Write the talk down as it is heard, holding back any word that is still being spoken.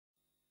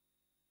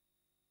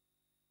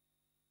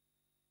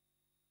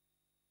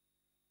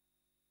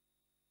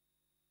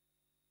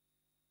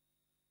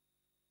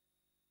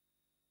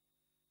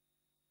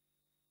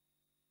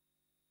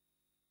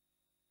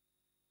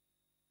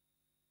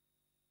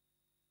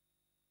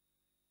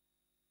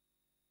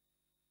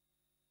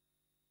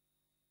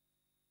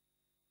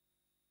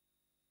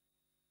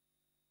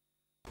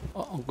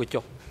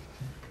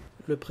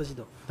Le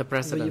président. The Veuillez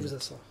President, vous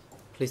asseoir.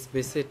 please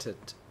be seated.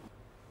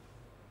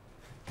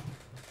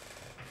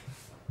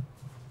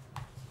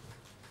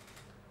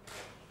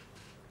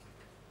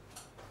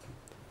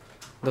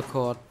 The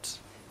court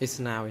is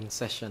now in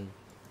session.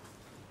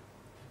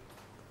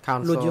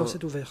 L'audience Counsel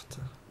est ouverte.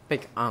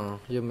 Pick Ang,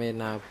 you may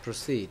now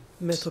proceed.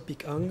 Maître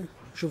Pic Ang,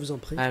 je vous en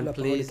prie, And la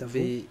parole please est à vous.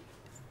 be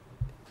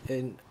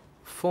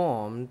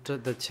informed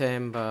the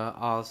chamber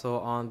also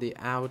on the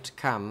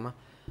outcome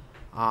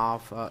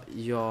of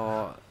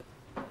your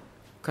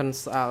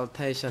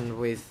consultation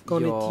with Qu'en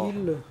your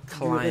est-il du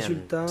client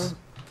résultat de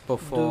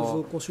before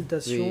vos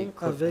consultations we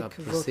could, avec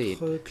proceed.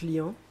 votre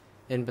client,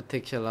 in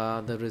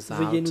particular the Veuillez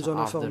result nous en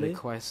of the informer,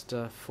 request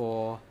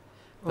for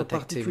en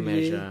protective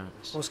particulier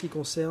measures? en ce qui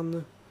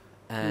concerne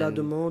la And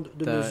demande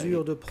de the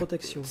mesures de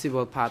protection.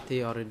 civil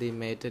party already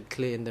made it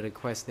clear in the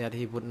request that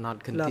he would not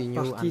La continue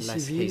partie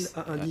unless civile his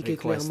a indiqué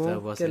request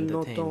clairement was qu'elle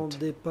entertained.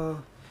 n'entendait pas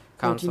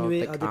Counsel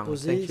continuer à Pick Ang,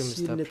 déposer thank you,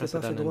 s'il Mr. n'était pas fait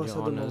President droit à and sa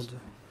Your Honours.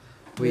 demande.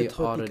 We Maître Pic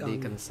already Ang.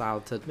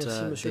 consulted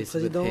Merci, Monsieur le this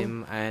with Président.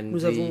 him, and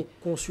Nous we avons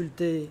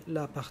consulté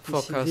la partie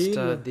focused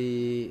civile.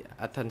 the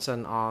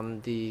attention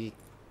on the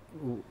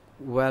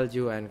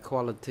value and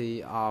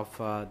quality of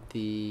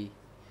the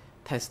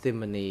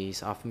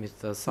testimonies of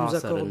Mr. Saucerin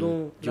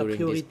accordons la during these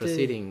priorité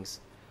proceedings.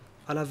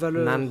 à la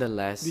valeur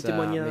Nonetheless, du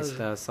témoignage Mr.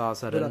 de la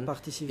Saucerin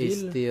partie is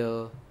civile.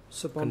 still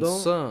Cependant,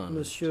 concerned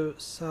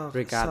M.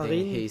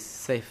 regarding Sarin his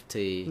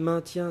safety,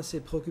 maintient ses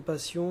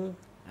préoccupations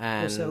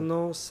and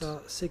concernant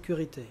sa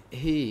sécurité.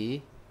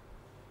 he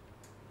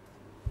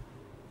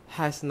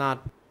has not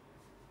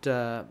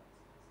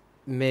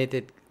made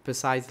it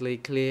precisely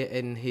clear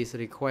in his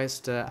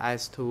request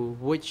as to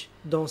which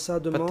Dans sa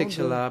demande,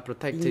 particular il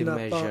protective n'a pas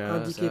measures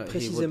indiqué he would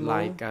précisément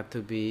like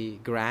to be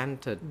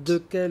granted. de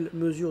quelles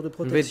mesures de With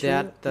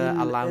protection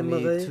that, allow il me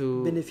aimerait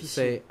to bénéficier.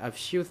 say a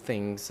few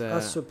things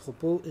À ce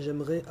propos,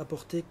 j'aimerais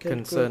apporter quelques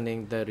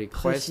concerning the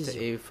request,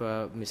 précisions. if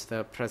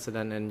Mr.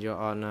 President and Your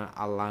Honor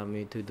allow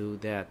me to do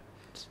that.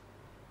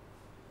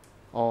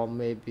 Or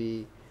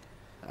maybe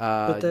you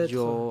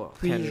Peut-être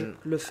puis-je can,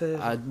 le faire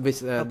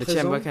the présent?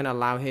 chamber can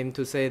allow him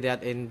to say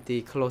that in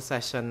the closed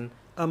session,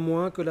 à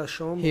moins que la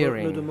Chambre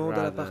hearing, ne demande à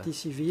la rather. partie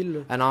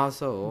civile and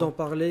also d'en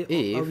parler à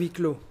if huis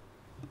clos.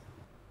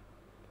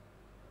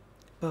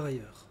 Par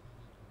ailleurs,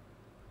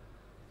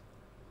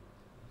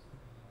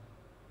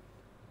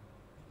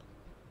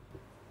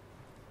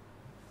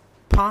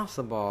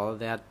 possible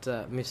that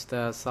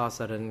Mr.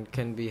 Saucerin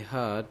can be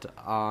heard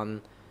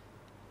on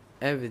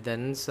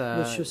evidence,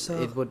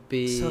 Monsieur it would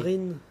be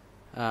Sarin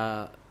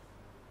a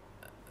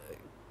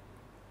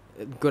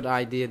good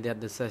idea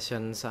that the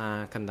sessions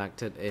are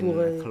conducted in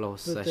pourrait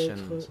closed peut-être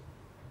sessions.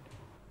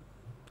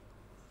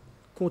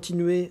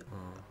 continuer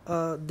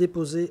à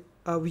déposer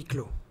à huis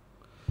clos.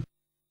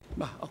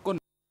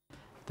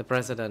 The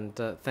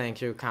President,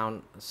 thank you,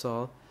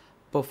 Counsel.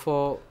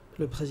 Before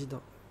Le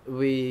Président.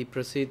 we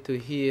proceed to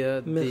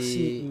hear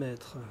Merci, the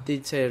Maître.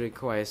 detailed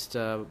request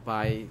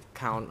by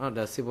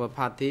the civil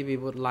party, we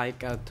would like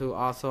to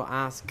also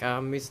ask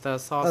Mr. Avant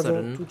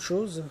Saucerin toute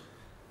chose,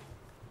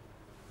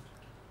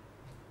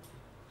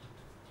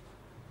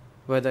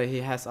 whether he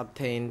has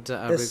obtained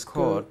a Est-ce que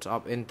record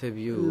of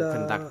interview la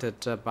conducted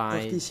by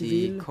partie the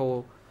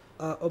civile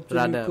a obtenu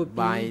rather copie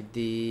by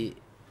the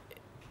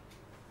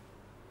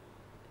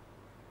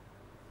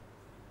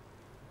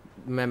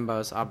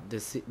members of the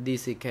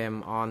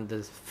DCCAM on the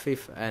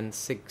 5th and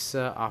 6th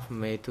of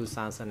May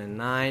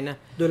 2009, de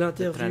the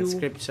l'interview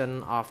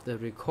transcription of the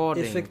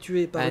recording.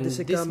 effectuée par And le this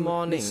DCCAM les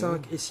morning,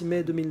 5 et 6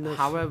 mai 2009.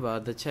 However,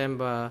 the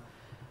chamber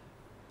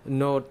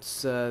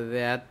notes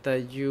that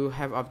you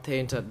have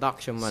obtained a Ce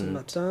document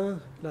matin,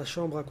 la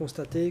Chambre a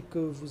constaté que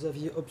vous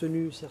aviez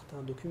obtenu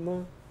certains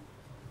documents.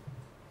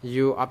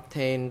 You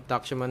obtained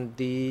document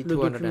D Le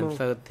document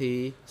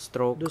 230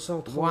 stroke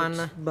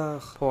 230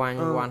 barre point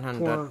 1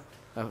 100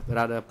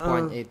 rather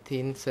point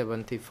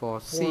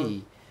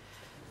 1874C.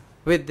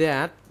 With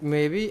that,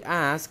 may we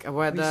ask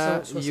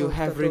whether you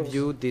have 874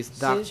 reviewed this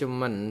C.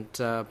 document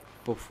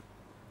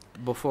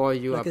before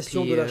you La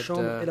question de la appeared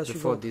Chambre est la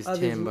before suivante. this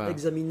Avez-vous chamber?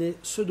 examiné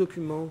ce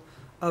document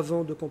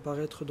avant de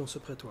comparaître dans ce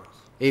prétoire?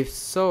 If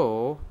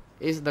so,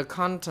 is the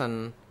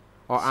content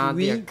or Si are the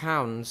oui,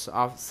 accounts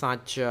of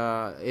such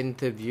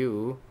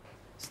interview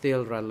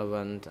still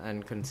relevant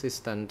and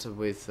consistent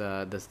with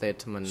the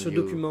statement Ce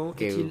you document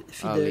gave est-il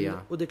fidèle earlier?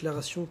 aux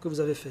déclarations que vous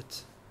avez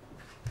faites?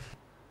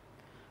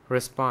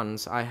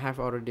 Response: I have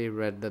already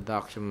read the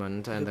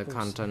document and the Réponse.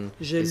 content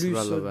J'ai is lu ce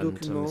relevant,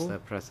 document. Mr.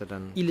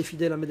 President. Il est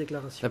fidèle à mes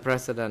déclarations. The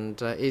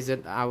President, is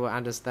it our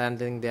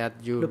understanding that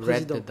you Le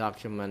read the Président,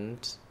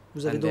 document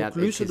Vous avez and donc that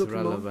lu it ce is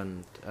document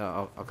relevant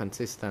or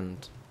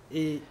consistent?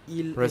 et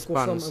il est conforme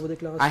Response: à vos I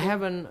déclarations?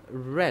 haven't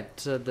read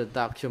the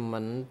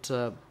document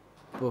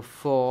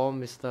before,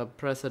 Mr.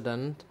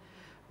 President,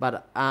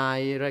 but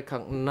I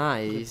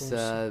recognize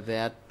Réponse.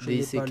 that Je n'ai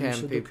DC pas lu ce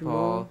Camp document,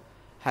 people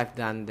have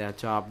done their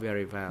job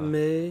very well.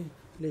 mais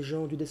les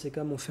gens du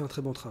DCCAM ont fait un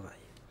très bon travail.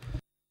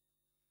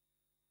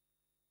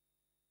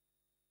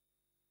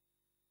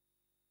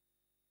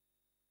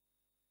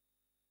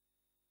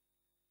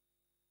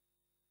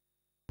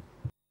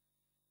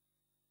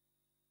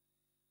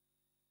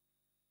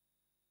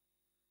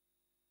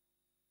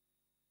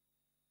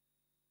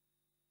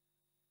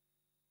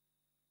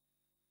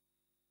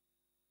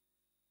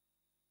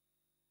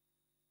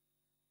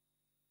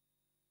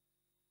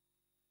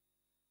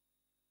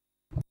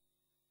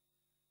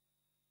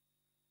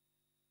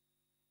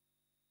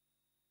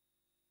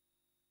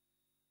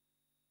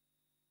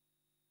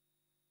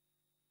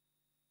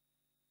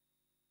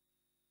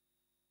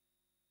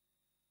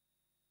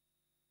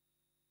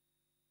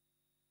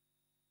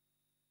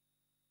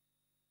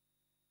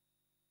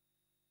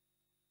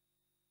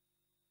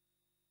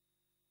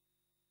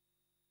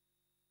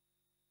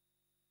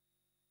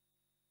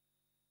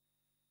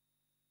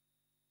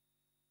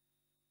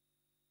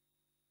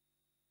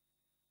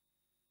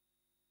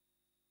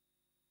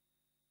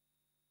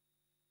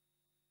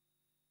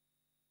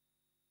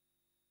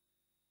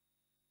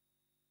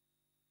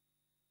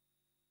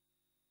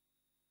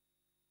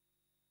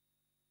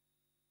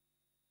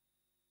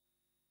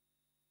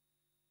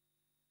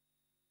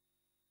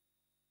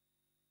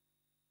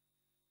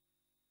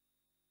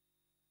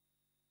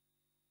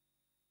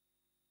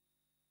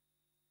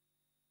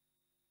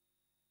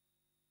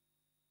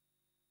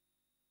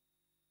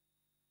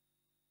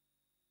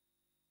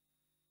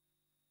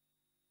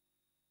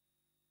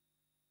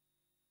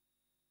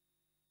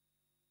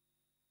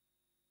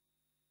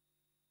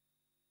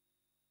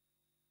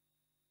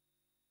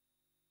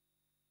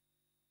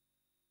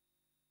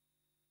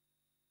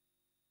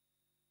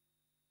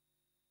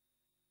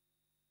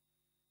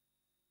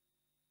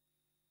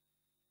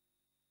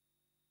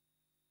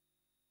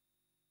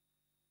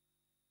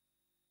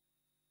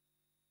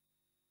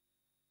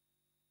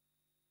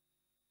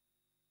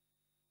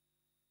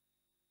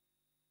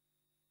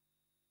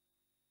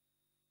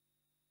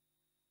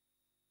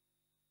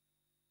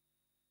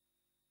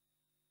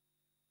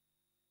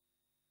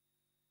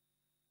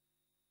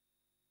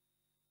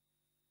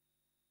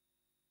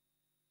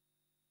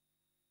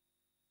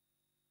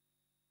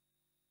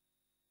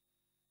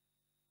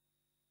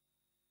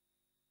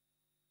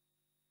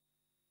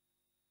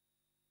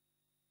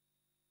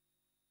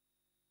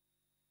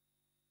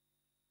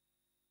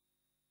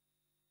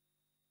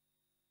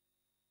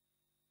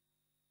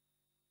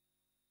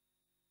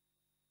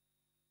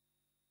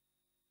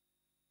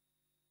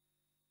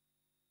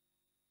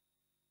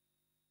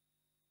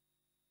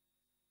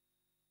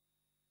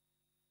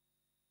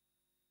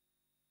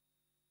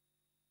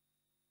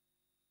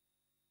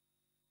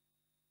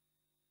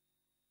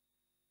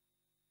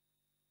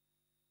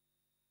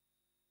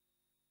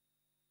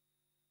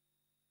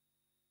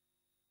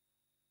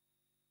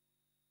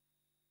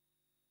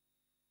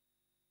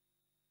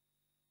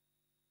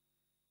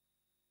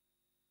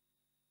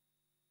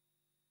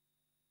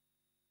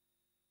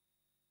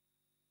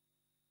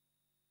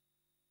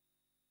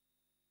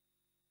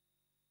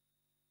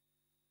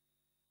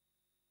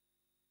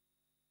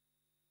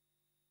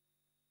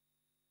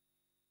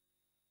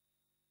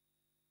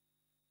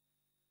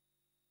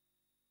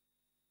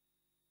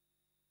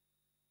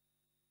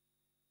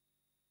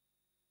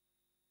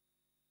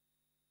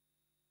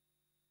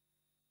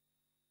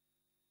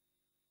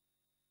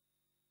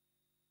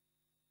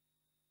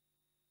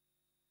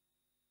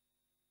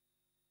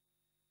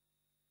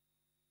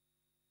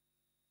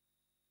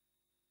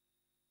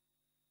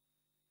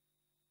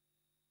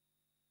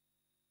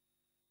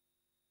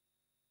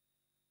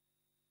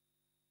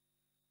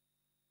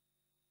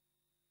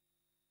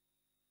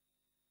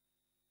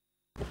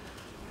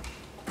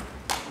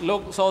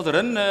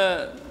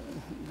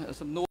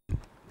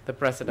 The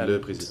President. Le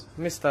Président.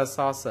 Mr.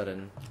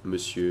 Sorsarin,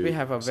 Monsieur we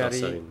have a very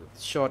Sarsarin,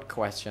 short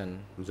question.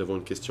 nous avons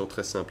une question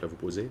très simple à vous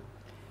poser.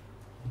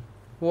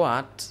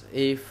 What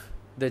if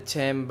the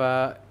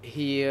chamber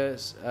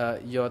hears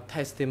your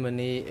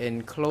testimony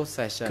in closed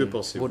Que session?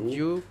 pensez-vous Would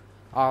you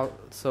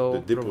also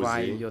de déposer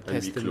provide your un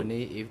huis clos?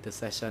 testimony if the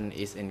session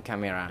is in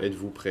camera?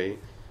 Êtes-vous prêt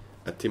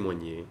à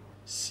témoigner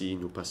si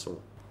nous passons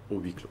au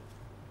huis clos?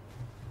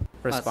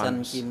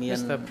 Response.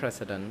 Mr.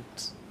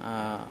 President,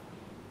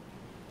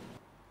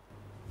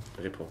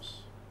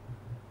 Réponse.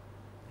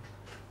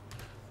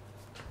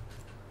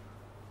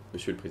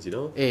 Monsieur le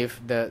Président,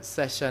 if the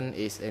session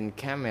is in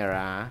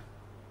camera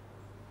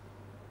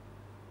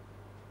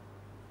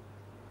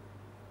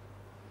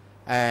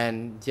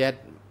and yet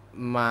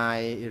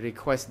my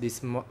request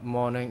this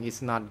morning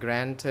is not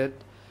granted,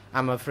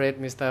 I'm afraid,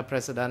 Mr.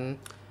 President,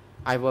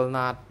 I will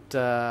not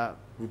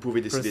vous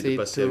pouvez décider de proceed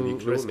passer à huis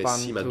to clos, mais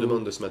si ma respond demande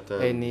de to ce matin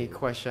any n'est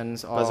questions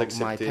pas or my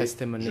acceptée,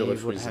 testimony je would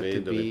have refuserai to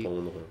de be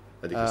répondre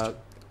à des questions.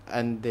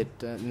 ended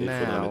Et il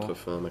faudra now. mettre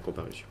fin à ma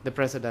comparution. The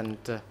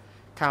President,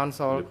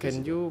 Council, Le can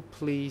Président. you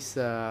please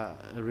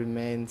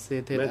remain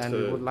seated, and we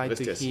Maître, would like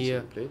to restez assis, s'il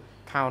hear vous plaît.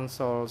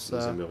 Council's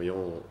Nous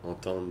aimerions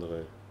entendre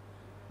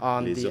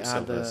on les the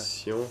other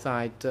observations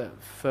side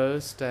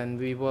first, and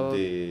we will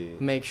des,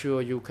 make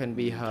sure you can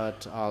be heard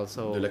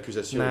also. de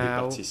l'accusation des Now,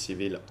 parties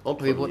civiles en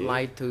we would premier.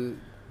 like to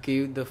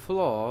give the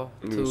floor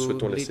Nous to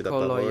souhaitons the laisser la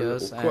parole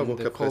co-lawyers aux and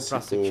the co-avocats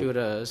principaux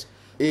co-prosecutors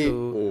et to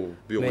au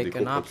bureau des make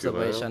an co-procureurs.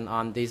 observation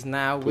on this.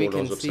 Now pour we leurs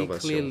can see observations.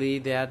 clearly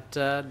that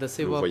the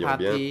civil voyons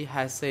party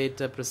has said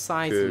Que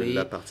precisely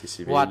la partie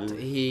civile what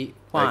he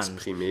a wants.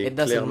 exprimé It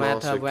doesn't clairement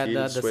matter ce whether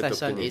qu'il the souhaite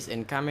session obtenir. is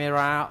in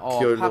camera or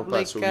Que l'on public.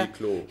 passe au huis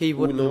clos He ou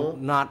would non,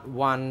 not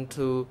want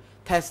to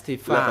la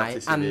testify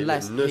partie civile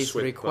unless ne his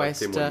souhaite pas request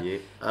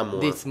témoigner à moins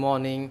this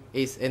morning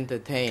is que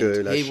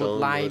entertained. la He would Chambre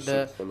like se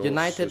the prononce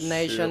United sur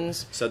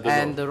Nations sa and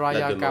demande. the La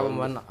Royal demande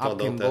Government of tendant à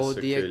ce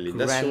Cambodia que les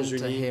grant Nations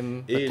Unies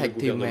him et le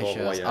protective gouvernement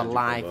measures, royal a du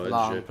lifelong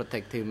Cambodge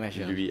protective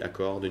measure. lui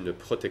accorde une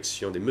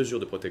protection, des mesures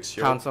de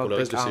protection Council pour le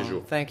reste de ses Pekong.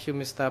 jours. Thank you,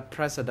 Mr.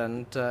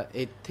 President.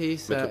 It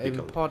is Maître Pekong.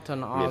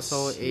 important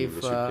also Merci, if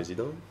Monsieur le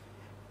Président.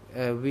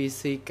 we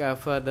seek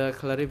further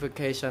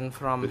clarification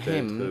from Peut-être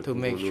him to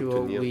make pouvons-nous sure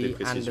obtenir des we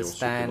précisions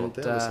understand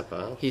supplémentaires de sa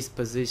part his pour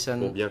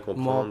position bien more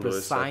comprendre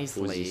sa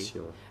precisely.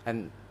 position.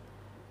 And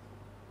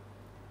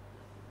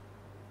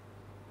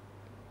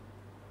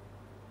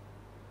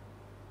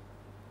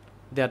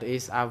that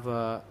is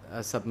our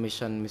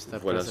submission, Mr.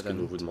 Voilà ce que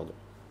nous President. vous demandons.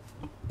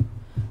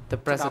 The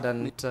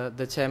President,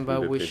 the Chamber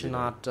Le wish Président.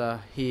 not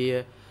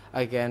hear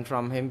again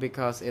from him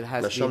because it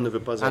has La Chambre ne been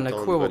veut pas entendre la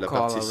unequivocal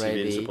partie civile se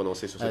already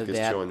prononcer sur cette that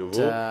question à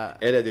nouveau.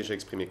 Elle a déjà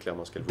exprimé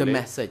clairement ce qu'elle the voulait.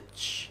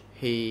 message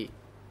he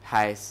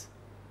has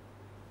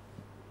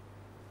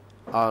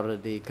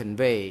already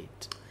conveyed.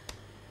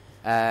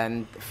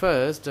 And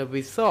first,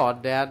 we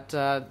thought that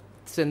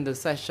since the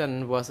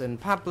session was in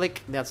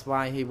public, that's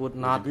why he would Au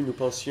not début, nous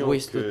pensions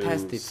wish que to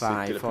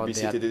testify c'était la for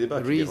publicité that des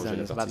débats qui dérangeait la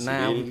reasons. But partie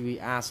now civile. we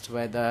asked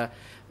whether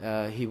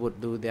he would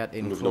do that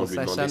in Nous venons de closed lui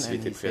demander session, s'il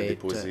and était he prêt à said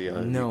déposer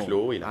un no huis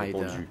clos. Il a either.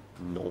 répondu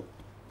non.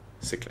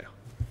 C'est clair.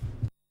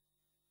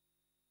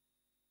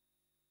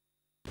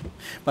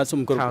 បាទសូ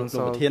មគោរពលោក Council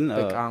ប្រធាន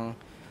Pek Ong.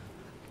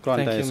 គ្រាន់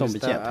Thank តែ you, សូមប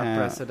ញ្ជាក់ Mr. ថា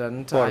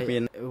President. ព័ត៌មា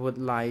ន I would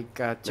like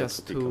just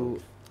Maître to Pekong.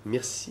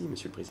 Merci,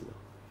 Monsieur le Président.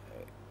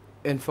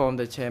 inform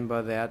the chamber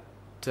that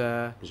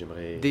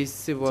J'aimerais this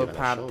civil dire à la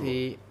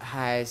party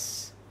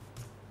has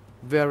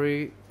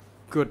very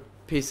good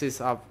pieces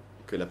of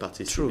que la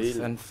partie truth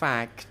civile and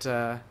fact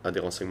a des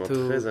renseignements to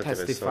très intéressants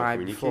à testify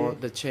before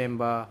communiquer. the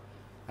chamber,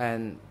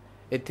 and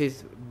it is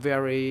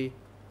very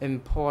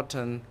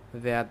important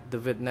that the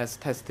witness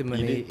Il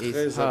testimony est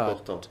très is heard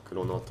important que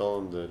l'on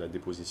entende la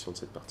déposition de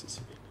cette partie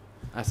civile.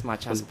 as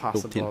much as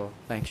possible.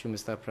 Thank you,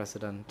 Mr.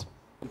 President.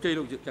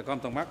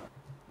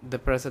 The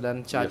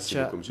President, Judge Merci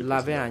beaucoup, Monsieur le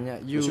Lavergne,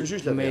 Président. you Monsieur le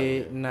juge Lavergne, may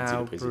dit le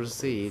now Président,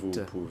 proceed.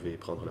 vous pouvez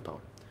prendre la parole.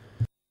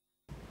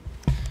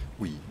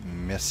 Oui,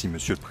 merci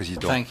Monsieur le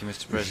Président. Thank you,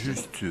 Mr. President.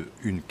 Juste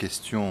une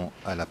question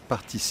à la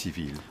partie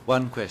civile.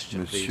 One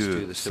question, please, to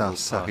Monsieur the civil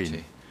Sarsarin,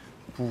 party.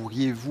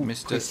 pourriez-vous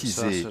Mr.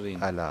 préciser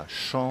Sarsarin, à la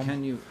Chambre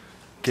Can you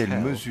quelles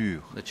tell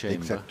mesures the chamber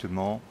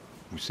exactement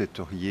vous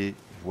souhaiteriez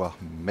voir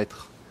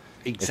être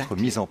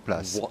exactly mises en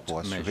place what pour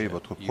assurer measure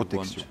votre you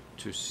protection?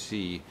 want to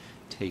see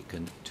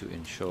taken to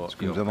ensure Parce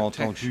que your nous avons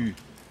protection? entendu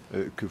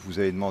que vous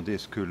avez demandé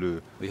ce que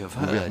le We have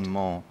heard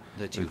gouvernement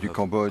that you du have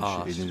Cambodge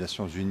et asked les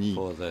Nations Unies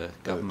for the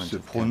government se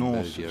of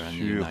prononcent Cambodia and the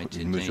sur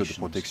United une mesure de Nations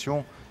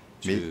protection,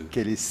 mais to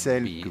quelle est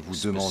celle be que vous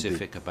demandez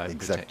specific about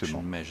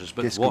exactement? protection measures.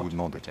 But Qu'est-ce que what vous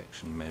demandez?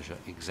 protection measure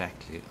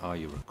exactly are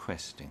you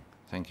requesting?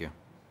 Thank you.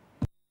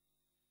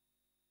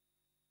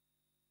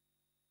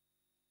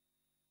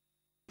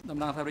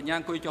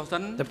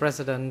 The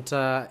President,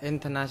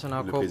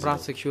 International Le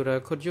Co-Prosecutor,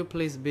 could you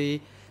please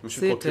be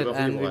Monsieur le seated, procureur,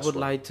 and veuillez we vous would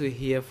rasseoir. like to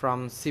hear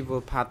from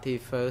civil party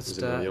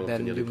first, Nous aimerions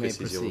then obtenir you des may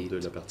précisions de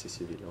proceed. la partie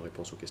civile en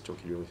réponse aux questions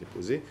qui lui ont été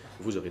posées.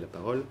 Vous aurez la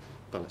parole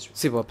par la suite.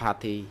 Civil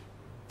party.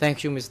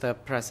 Thank you, Mr.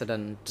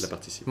 President. La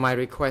participe. My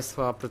request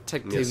for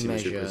protective Merci,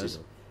 Monsieur le measures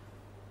Président.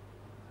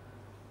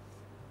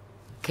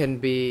 can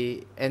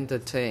be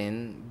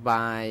entertained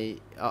by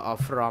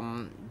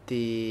from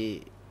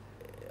the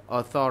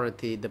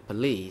authority, the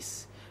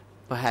police.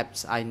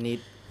 Perhaps I need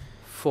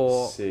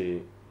 4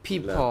 C'est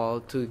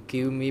people to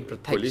give me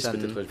police peut-être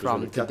protection besoin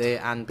from de 4 today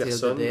until the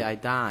personnes. day I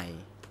die.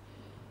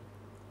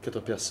 4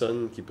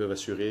 personnes qui peuvent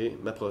assurer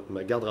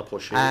ma garde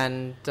rapprochée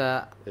And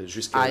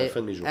jusqu'à la I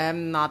fin de mes jours.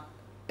 am not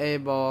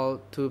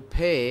able to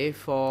pay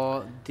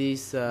for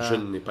these Je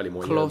n'ai pas les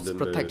moyens close de me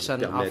protection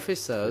permettre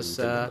officers. une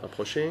telle garde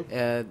rapprochée.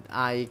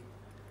 I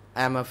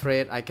am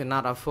afraid I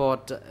cannot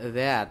afford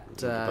that.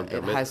 Je ne peux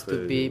It pas me has to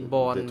permettre be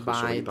borne d'être by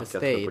surveillé the par 4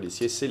 state.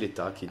 policiers. C'est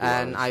l'État qui doit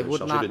And I se would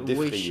charger not de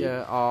wish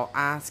défrayer. or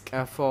ask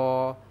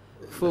for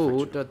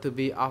food to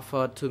be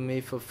offered to me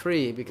for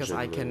free because Je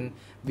I ne- can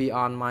be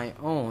on my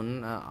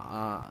own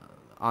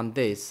on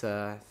this.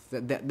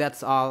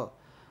 That's all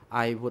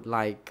I would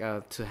like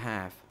to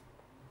have.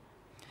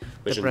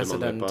 Mais The je ne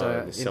demanderai President,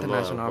 pas nécessairement à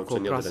International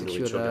obtenir de la nourriture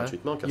Co-Prosecutor,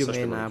 gratuitement, car you ça, je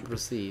may peux m'en now occuper.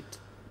 proceed.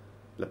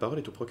 La parole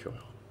est au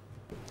procureur.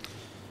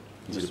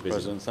 Monsieur le Mr. Président.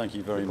 President, thank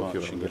you very Le much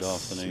procureur, and good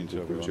merci afternoon to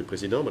beaucoup, Monsieur le everyone.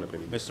 Président. Bon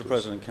après-midi. Mr.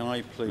 President, can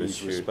I please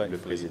Monsieur le respectfully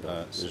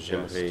Président, suggest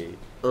j'aimerais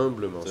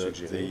humblement that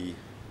suggérer the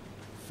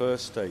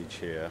first stage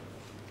here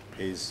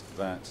is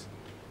that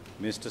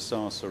Mr.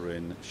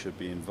 Sarsarin should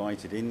be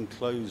invited in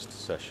closed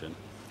session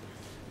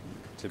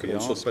to Que be l'on ne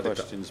saute asked pas d'étape.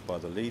 questions by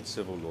the lead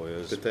civil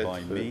lawyers, Peut-être,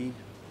 by me,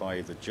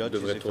 by the judges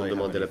if devrait-on they have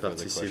demander à any la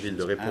partie further civile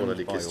de questions, répondre à and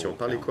des by questions all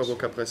par les counsel.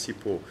 co-avocats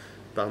principaux,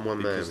 par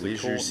moi-même, Because les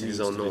the court juges s'ils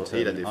needs en to ont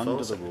et la determine under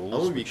défense the en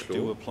rules huis which do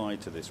clos, apply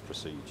to this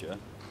procedure,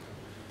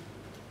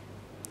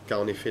 car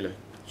en effet la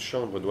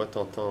Chambre doit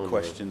entendre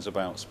questions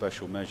about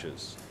special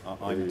measures. I'm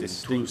tout ce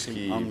distinctly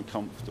qui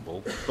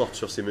uncomfortable porte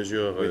sur ces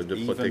mesures with de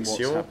even what's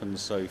protection happened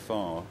so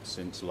far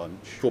since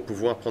lunch pour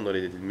pouvoir prendre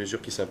les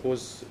mesures qui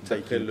s'imposent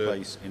d'après taking le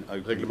place in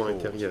open règlement court.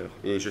 intérieur.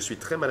 Et je suis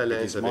très mal à It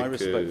l'aise is my avec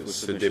respectful ce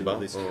submission débat that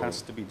this en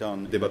has to be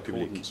done in débat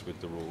public. accordance with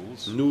the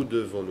rules, Nous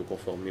devons nous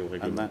conformer au and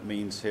règlement. that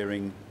means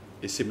hearing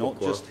Et c'est not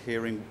pourquoi just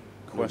hearing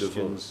nous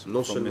devons questions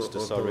non from seulement Mr.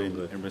 Sarin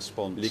entendre in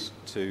response les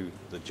to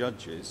the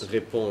judges,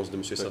 réponse de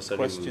M. but Sarsarin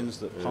questions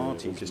that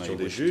parties aux questions may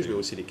des wish juges, to mais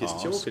aussi les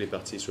questions ask, que les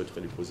parties souhaiteraient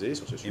lui poser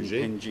sur ce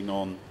sujet impinging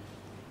on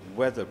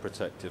whether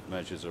protective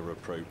measures are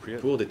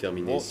appropriate, pour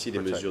déterminer what si des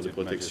mesures de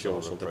protective protection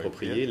measures are sont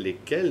appropriées,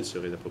 lesquelles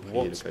seraient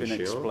appropriées le what's cas been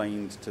échéant.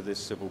 explained to this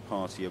civil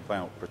party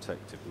about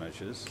protective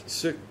measures.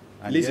 Les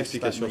And yes, that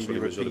explications may sur be les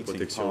mesures de repeating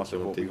protection part qui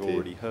of ont what we've été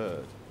already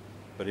heard.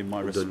 But in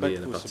my données à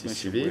la respectful partie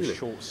submission, we're civile,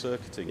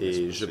 short-circuiting et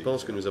this je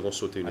pense que procedure. nous avons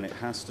sauté une And it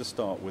étape. has to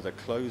start with a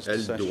closed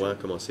Elle session doit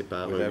commencer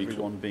par with un huis clos.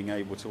 everyone being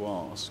able to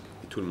ask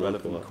Et tout le monde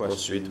relevant pourra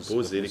ensuite questions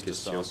poser of les Mr.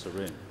 questions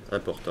Sarsarin.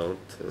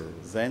 importantes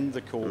Then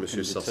the court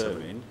Monsieur can Sarsarin.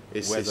 determine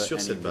Et c'est whether sur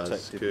any cette base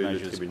protective que le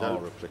measures tribunal, are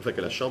enfin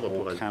que la Chambre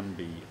applicable pourra or can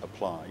be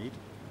applied.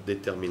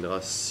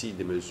 déterminera si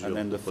des mesures And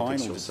then de the final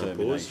protection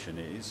s'imposent. determination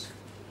is,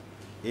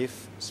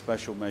 if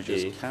special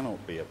measures Et cannot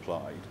be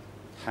applied,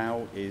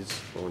 how is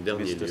en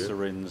dernier Mr. lieu,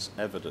 Sarin's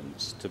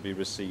evidence to be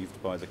received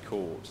by the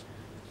court?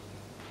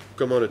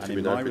 comment le And in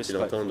tribunal my peut-il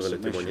respectful entendre le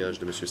submission, témoignage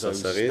de M. those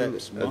Sarsarin,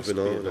 steps must be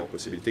advenant la adopted,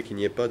 possibilité qu'il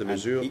n'y ait pas de And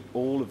mesures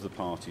all of the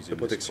parties in this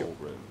protection.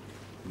 courtroom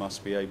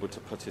must be able to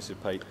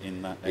participate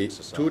in that et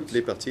exercise. toutes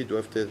les parties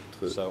doivent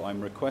être So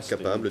I'm requesting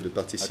capables de a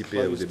participer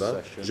au closed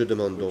débat. session, Je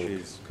demande donc which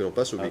is que l'on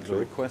passe au at huis the clos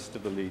request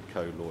of the lead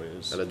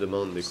co-lawyers, à la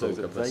demande des so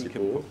avocats that they can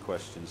principaux put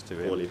questions to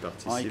pour him, les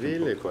parties I can civiles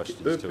put et pour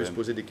questions qu'eux to puissent him,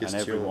 poser des and questions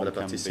à everyone la can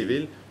partie be,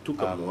 civile, tout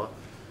comme moi.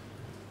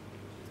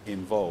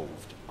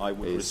 involved. I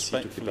would Et si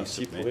toutes les respectfully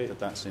parties submit pourraient that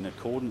that's in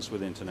accordance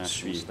with international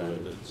suivre,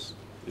 standards,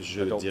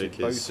 Je adopted dirais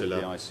que both cela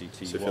at the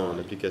ICTY se fait en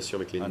application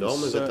avec les and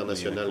normes certainly in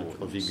internationales en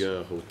accordance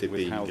vigueur au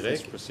with how TPY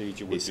this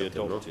procedure et would be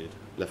certainement adopted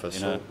la in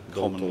façon a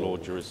dont common law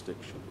on,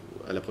 jurisdiction.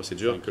 à la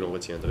procédure que l'on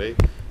retiendrait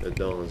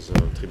dans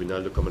un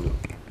tribunal de common law.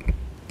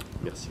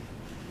 Merci.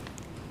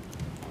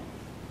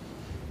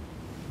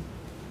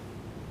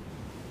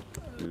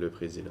 Le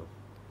président.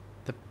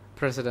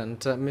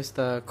 President,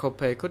 Mr.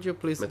 Koppe, could you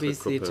please Maître be Koppe,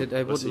 seated?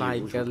 I would asseyez-vous,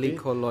 like s'il a vous plaît.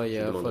 legal Je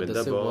lawyer for demanderai the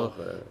civil d'abord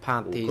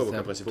parties aux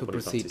avocats principaux to pour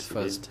les proceed parties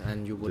civiles first,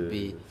 and you would de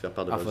be faire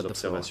part de offered leurs the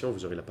floor. observations.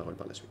 Vous aurez la parole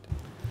par la suite.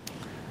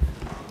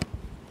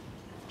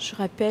 Je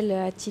rappelle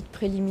à titre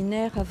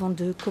préliminaire, avant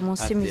de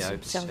commencer At mes the outset,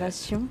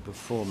 observations,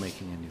 before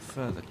making any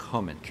further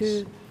comments,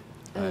 que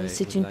I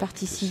c'est would une like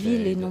partie to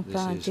civile say et non that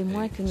pas un this is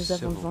témoin a que nous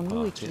avons civil devant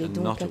nous et party qu'il est and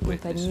donc not a witness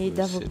accompagné who is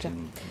d'avocats.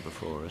 sitting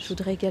before us. Je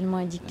voudrais également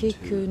indiquer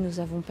and que who nous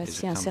avons is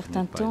passé un accompanied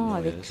certain by temps lawyers.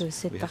 avec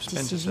cette We have partie spent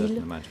a civile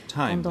certain amount of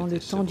time pendant with le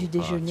this temps du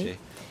civil déjeuner party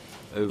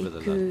et over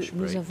the que lunch nous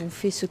break. avons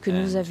fait ce que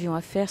nous And avions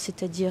à faire,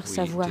 c'est-à-dire we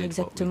savoir did what we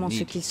exactement ce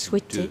needed qu'ils to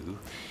souhaitaient do,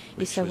 et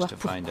which savoir was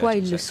to find pourquoi out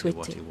ils le exactly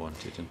what souhaitaient. he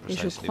wanted and Et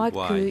je precisely crois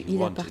why he qu'il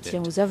wanted appartient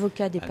it. aux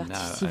avocats des And parties now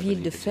I civiles de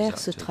believe it is faire up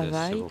ce to the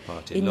travail civil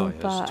party et non lawyers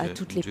pas à to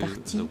toutes les do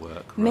parties, the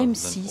work même rather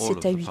si than all c'est of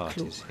à the huis clos.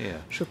 parties here.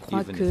 Je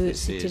crois Even if que this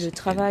c'était is le in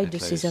travail a de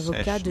closed ces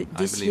avocats session, I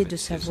d'essayer believe de it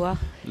is savoir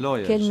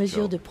lawyer's quelles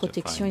mesures de job to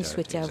protection il find out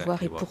souhaitait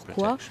avoir exactly et what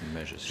pourquoi. protection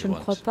measures he Je ne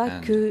crois wants pas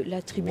and que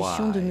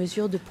l'attribution de why.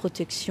 mesures de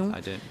protection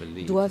I don't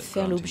believe doivent that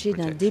faire granting l'objet d'un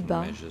protection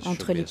débat measures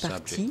entre should be les a subject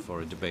parties. for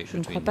a debate Je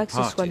ne crois between pas the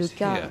que ce soit le parties.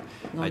 cas Here,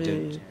 dans I le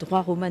don't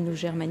droit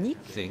romano-germanique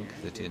think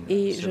that in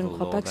et je ne civil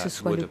crois law pas que ce that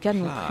soit le would cas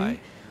non apply. plus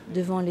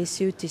devant les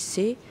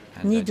CETC,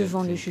 And I ni don't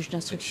devant le think juge it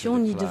d'instruction,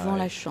 should ni devant apply,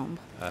 la Chambre.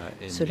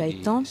 in Cela the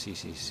étant,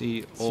 CCC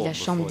Si or la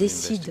Chambre before the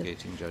décide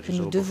investigating judges que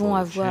nous or devons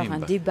before the avoir un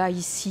chamber. débat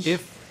ici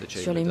If the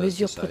sur chamber les does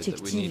mesures decide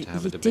that we need protectives, to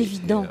have il a est debate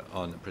évident here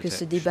on que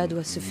ce débat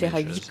doit se faire à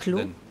huis protection clos.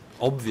 measures, then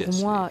Pour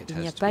obviously moi, it il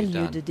has n'y a to pas be lieu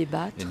done de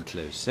débattre. in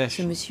closed Ce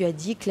session. monsieur a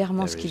dit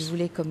clairement ce There qu'il is,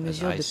 voulait comme as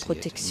mesure I de see it,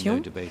 protection. no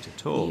debate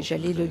at all. Et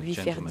j'allais le The lui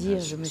faire gentleman dire,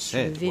 has je me suis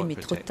said levée, what mais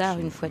trop tard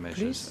une protection fois de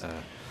measures, plus.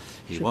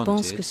 he Je pense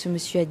wanted. que ce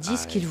monsieur a dit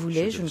ce qu'il I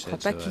voulait. should Je ne have crois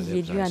said pas so qu'il y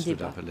ait earlier, but lieu I un stood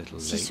débat. up a little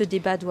Si late. ce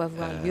débat doit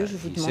avoir lieu, je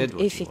vous He demande said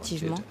what he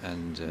effectivement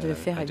wanted, and, de le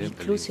faire à I huis don't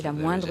clos. believe C'est la that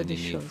there is moindre any des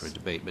need for a choses.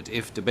 debate. But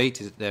if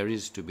debate there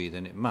is to be,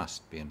 then it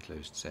must be in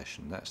closed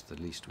session. That's the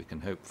least we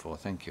can hope for.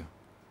 Thank you.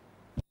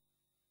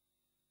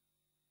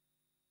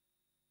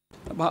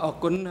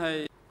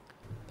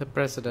 The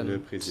President. Le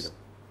président.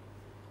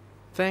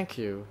 Thank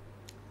you.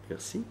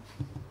 Merci.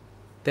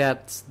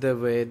 That's the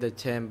way the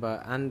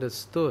chamber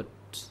understood.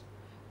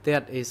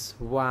 That is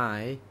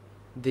why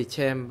the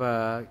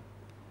chamber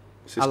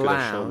C'est ce que la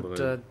allowed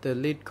Chambre the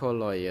lead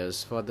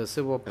co-lawyers for the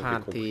civil compris.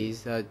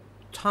 parties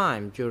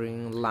time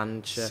during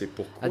lunch C'est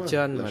pourquoi la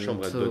adjournment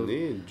Chambre a to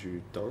donné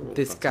du temps aux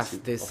discuss parties-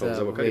 this enfin, aux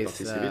avocats des with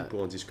parties civiles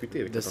pour en discuter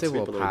avec the les parties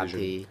civiles civil pendant le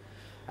déjeuner.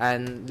 party,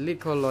 and lead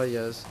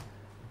co-lawyers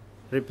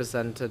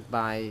represented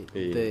by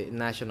Et the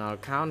National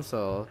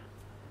Council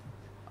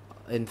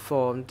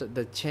informed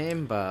the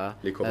chamber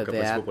Les avocats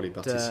principaux pour les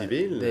parties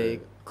civiles they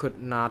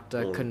could not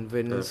ont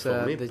convince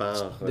informé the,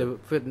 par,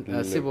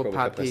 the civil avocat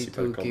party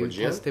principal to give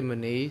cambodgien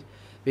testimony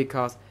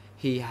because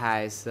he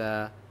has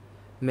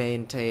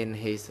maintained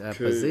his que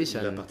la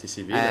position, partie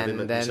civile avait and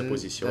maintenu sa then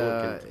position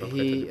qu'elle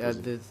était prête à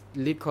déposer. the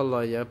lead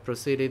co-lawyer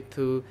proceeded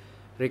to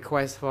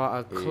request for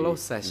a Et closed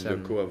le session,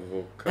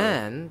 co-avocat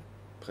and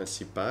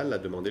principal a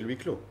demandé le huis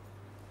clos.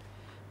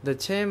 the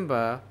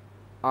chamber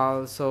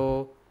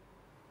also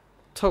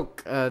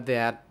took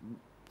that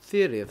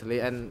seriously,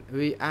 and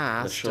we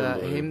asked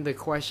Chambre him the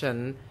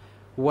question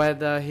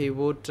whether he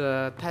would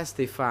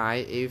testify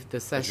if the A jugé que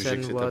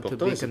session c'est were to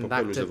important be et c'est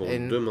pourquoi nous conducted avons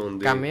in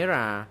demandé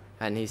camera,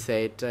 and he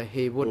said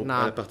he would à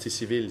la not partie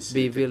civile be s'il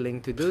était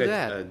willing to do prête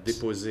à that.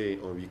 déposer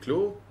en huis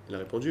clos. Il a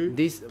répondu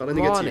This par la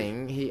négative.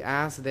 morning, he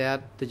asked that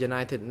the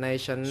United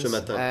Nations Ce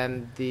matin,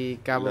 and the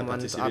La government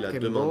partie of civile a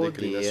demandé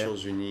que les Cambodia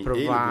Nations Unies et le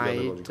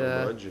gouvernement du provide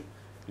Cambodge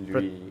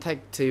lui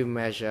protective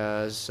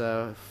measures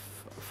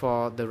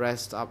for the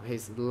rest of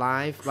his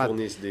life, but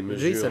fournissent des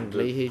mesures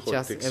recently he de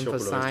just protection pour le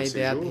reste de emphasized ses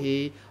that jours.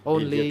 he vient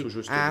only tout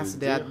juste de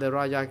asked le that dire. the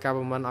royal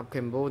government of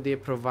Cambodia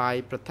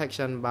provide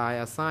protection by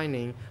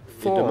assigning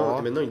Et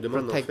four maintenant, il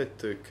demande en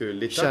fait que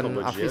l'État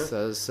cambodgien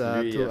officers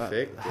lui to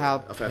affecte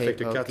help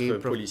 4 give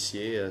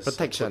policiers sa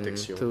protection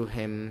protection to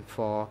him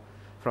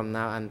from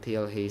now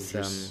until his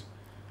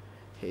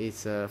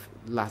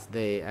last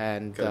day,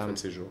 and qu'à la fin de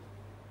ses jours.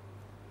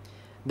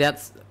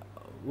 that's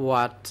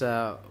what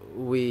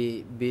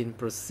we been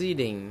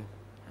proceeding,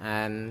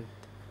 and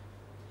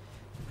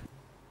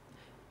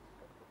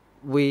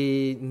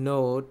we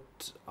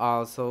note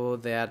also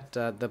that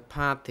the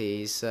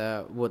parties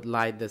would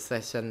like the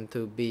session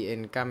to be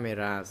in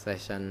camera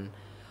session,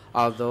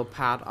 although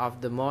part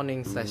of the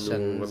morning Nous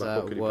sessions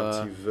remarquons que les were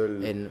partis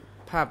veulent in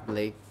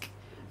public,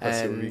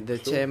 passer au and huis the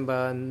clos.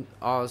 chamber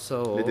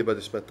also Les débats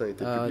de ce matin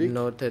étaient publics.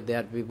 noted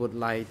that we would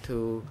like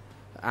to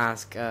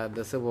ask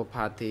the civil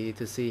party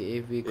to see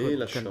if we could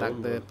la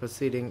conduct the Chambre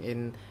proceeding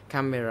in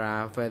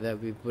camera, whether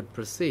we would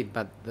proceed,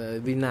 but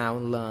we now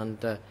learned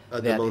that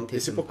it Et is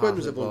c'est pourquoi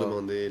nous avons impossible.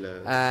 demandé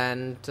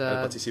And à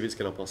la partie civile ce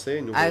qu'elle en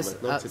pensait. Nous voyons as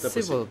maintenant a que c'est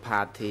civil impossible.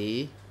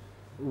 party,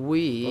 En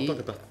we tant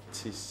que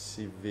partie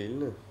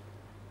civile,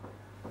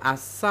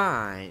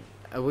 assign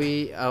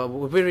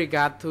with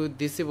regard to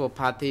the civil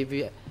party,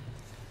 we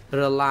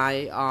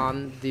rely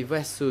on the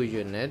VESU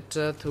unit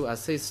to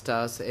assist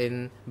us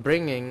in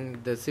bringing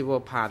the civil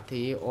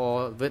party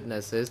or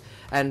witnesses,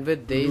 and with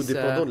nous this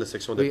dépendons de la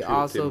section we d'appui aux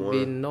also témoins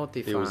been et aux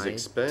notified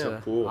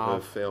experts pour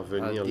of faire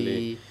venir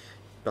les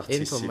the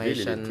parties civiles et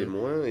les information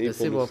témoins et the pour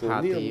civil nous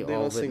fournir party des or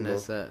renseignements.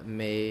 witness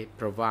may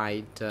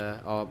provide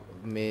or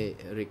may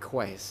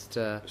request,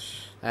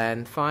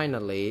 and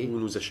finally Où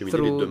nous acheminer les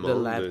through the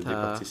demandes des letter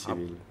parties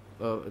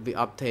civiles. we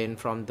obtained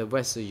from the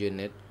VESU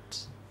unit,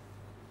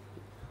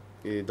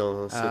 Et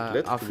dans cette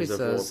lettre que nous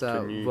avons officers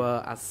obtenue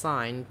were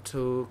assigned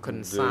to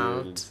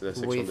consult la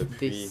section with the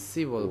d'appui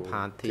civil aux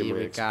party témoins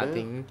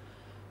regarding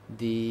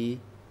the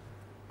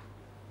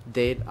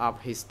date of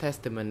his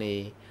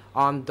testimony.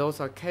 On those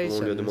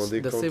occasions,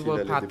 demandé the quand civil il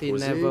allait party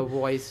déposer, never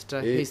voiced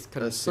et his à ces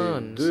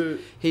concerns. deux-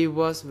 He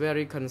was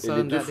very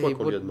concerned deux that fois he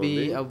qu'on lui a would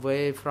be demandé,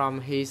 away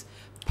from his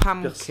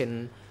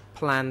pumpkin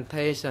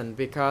plantation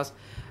because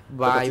by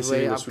Baptiste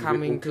way n'a of soulevé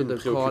coming to aucune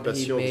the court, he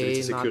préoccupation vis-à-vis de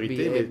may sa not be sécurité,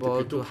 mais était able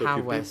plutôt to préoccupé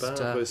harvest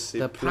par ses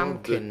the plans de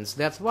pumpkins.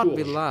 That's what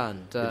we courge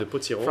learned et de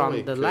potiron, from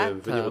et the que venir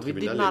letter. au We did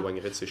tribunal not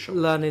l'éloignerait de ses champs.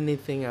 learn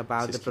anything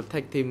about C'est the ce qui-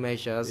 protective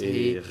measures Et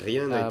he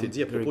rien n'a été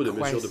dit à propos de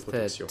mesures de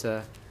protection.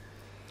 requested.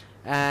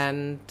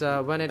 And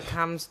when it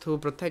comes to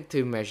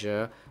protective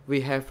measure,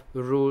 we have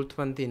Rule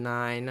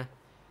 29,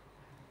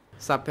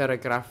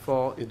 subparagraph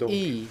Et donc,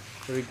 4E,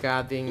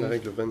 regarding La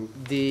règle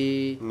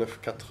the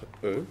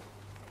 29.4e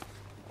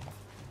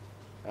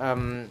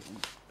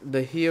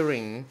the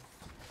hearing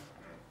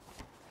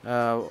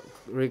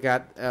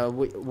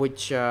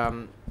which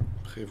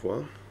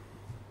prévoit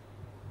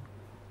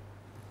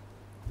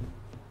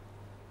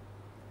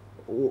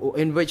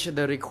in which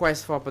the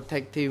request for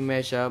protective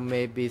measure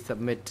may be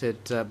submitted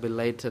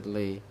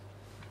belatedly.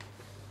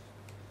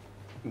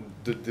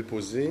 de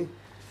déposer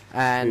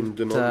And une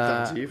demande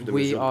tardive de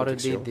we mesure de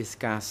already protection.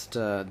 discussed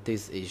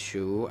this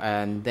issue,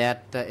 and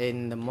that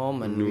in the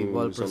moment we Nous will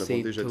en avons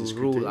proceed déjà to discuté.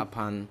 rule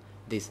upon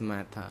this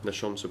matter. La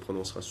Chambre se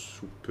prononcera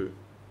sous peu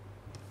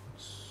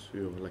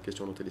sur la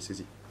question dont elle est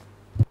saisie.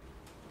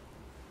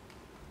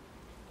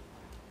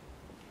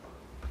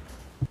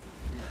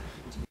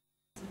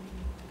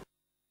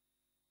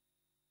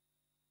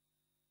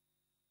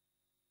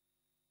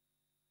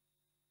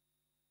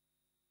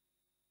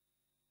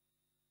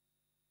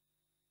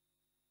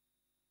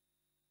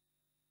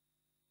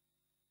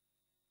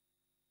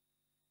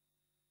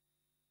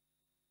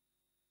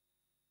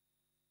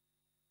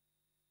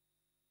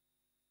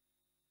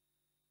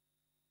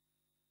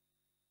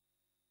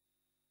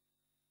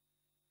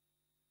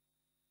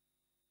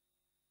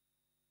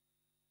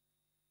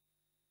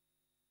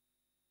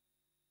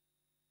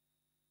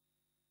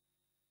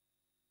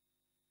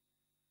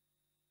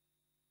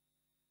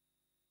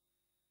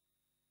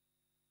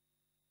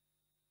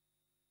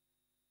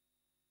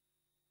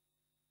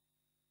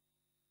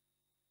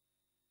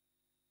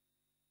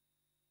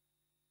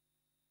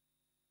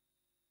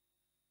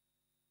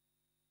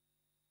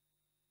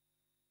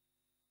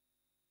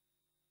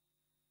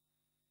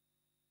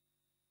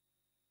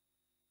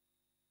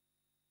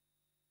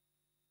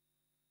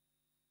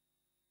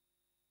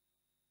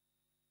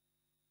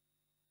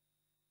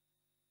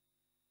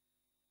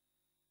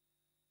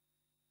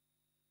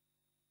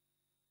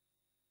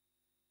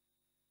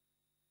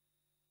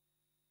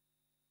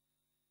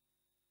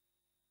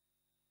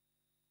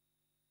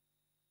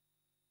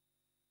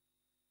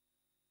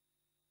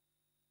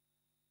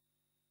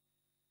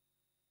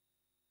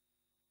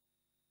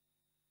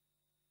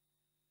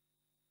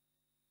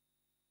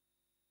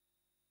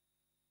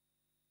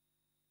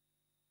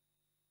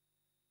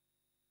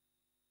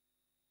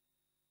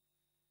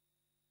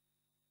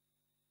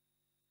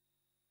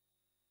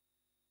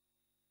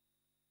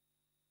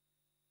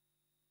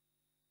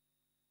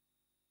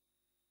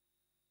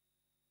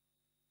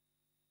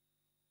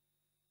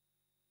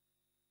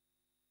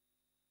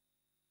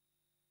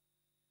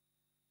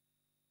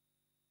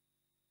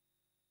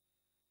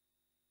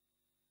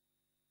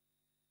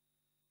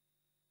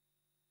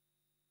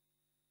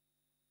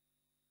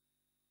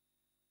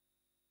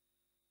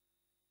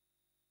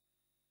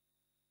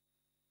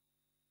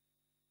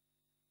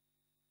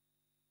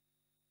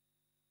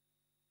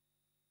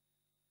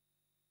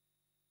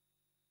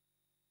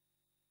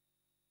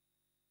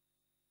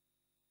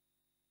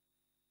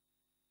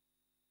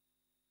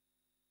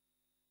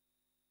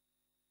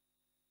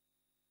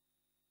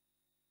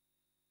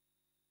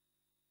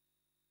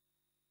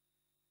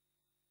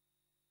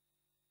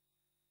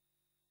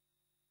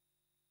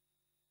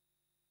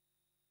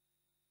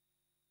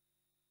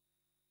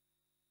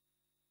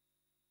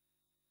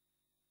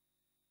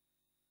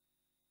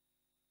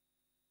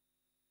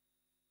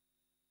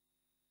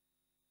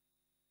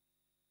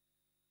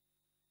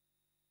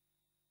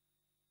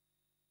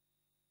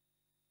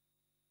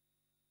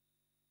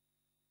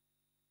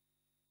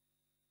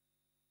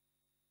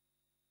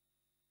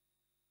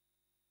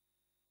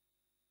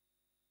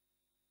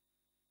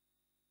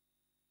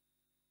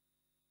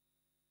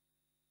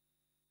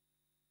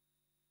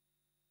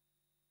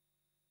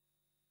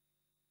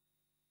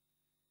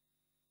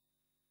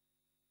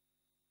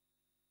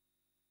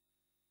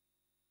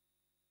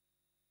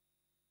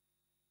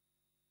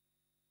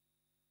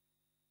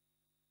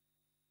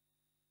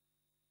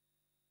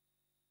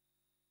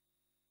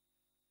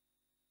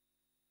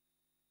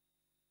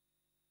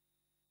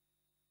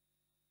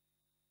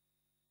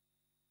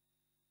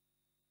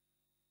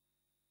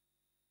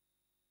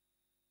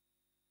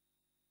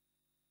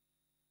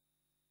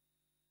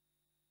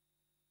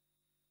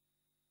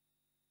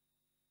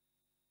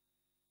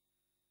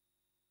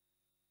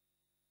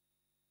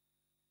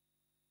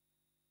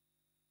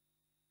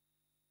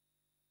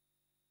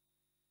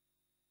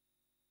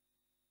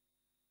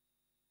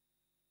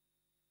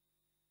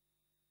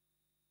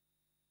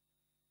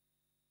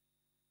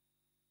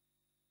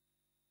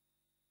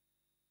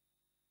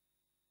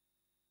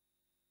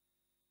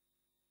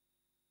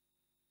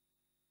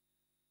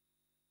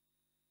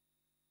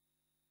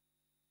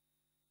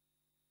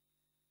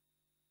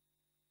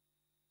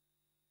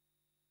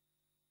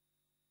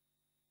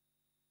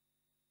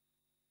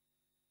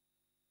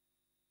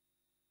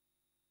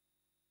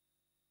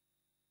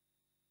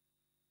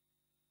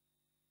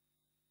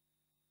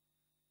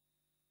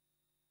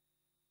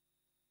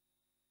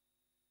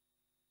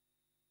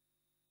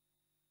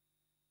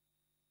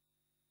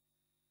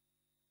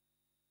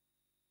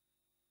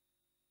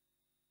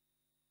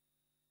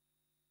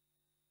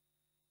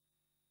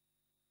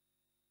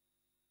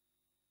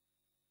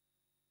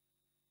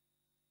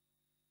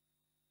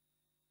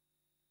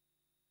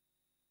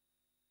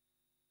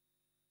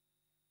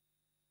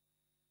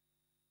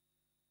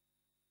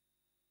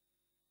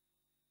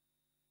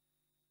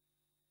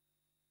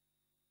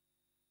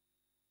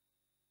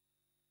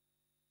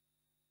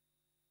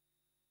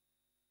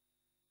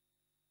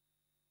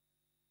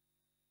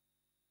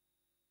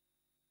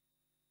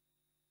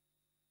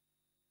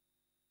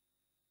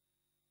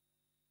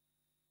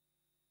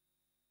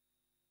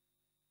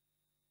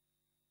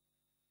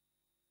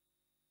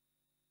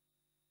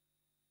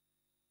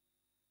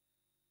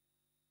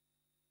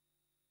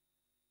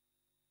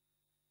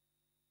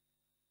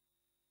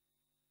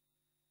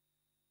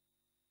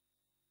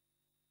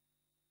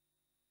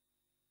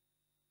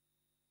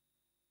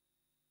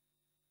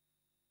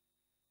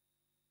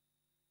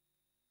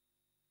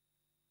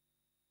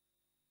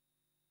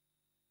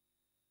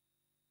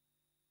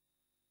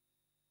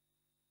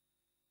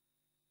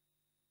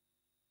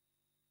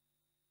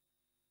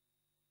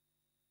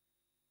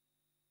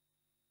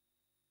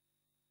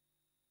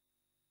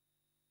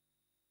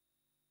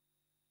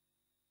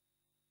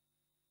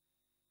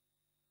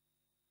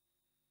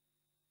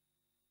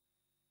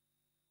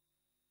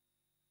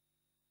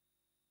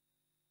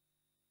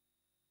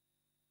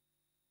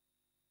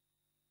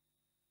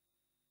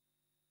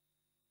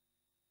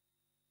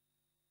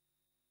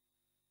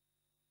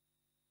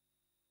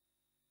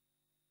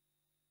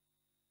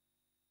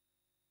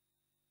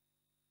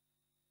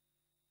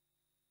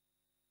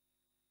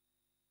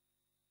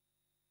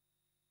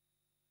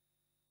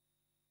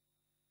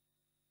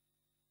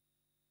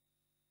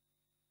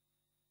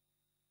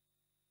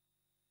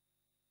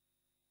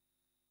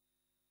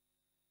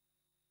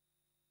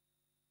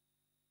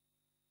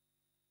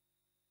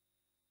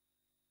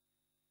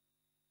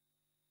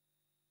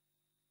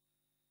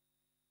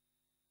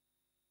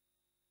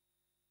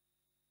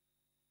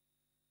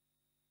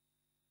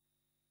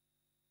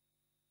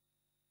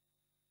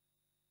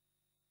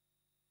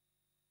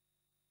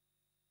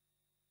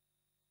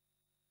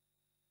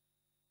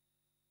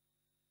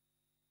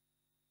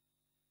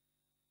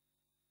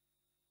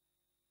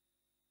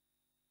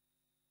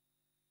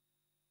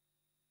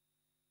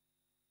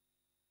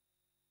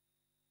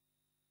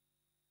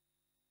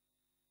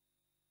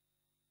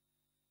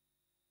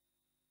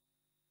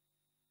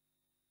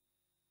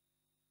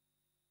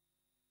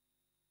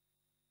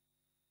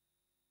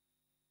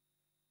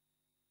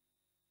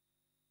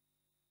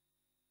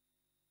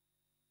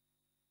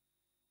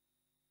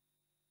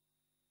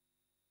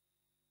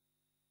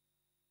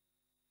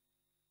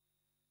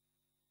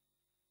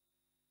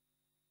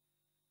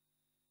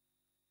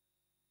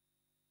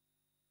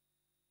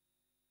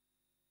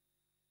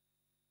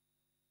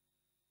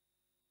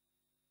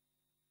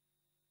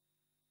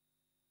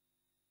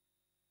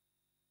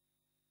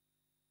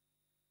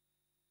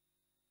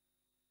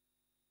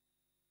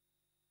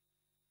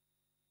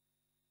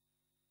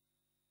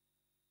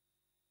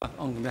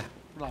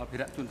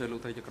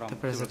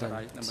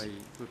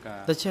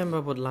 The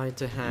chamber would like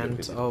to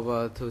hand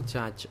over to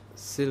Judge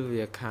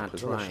Sylvia La Chambre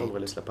Cartwright.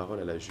 laisse la parole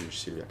à la juge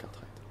Sylvia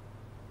Cartwright.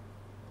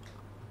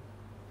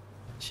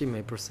 She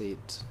may proceed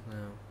now.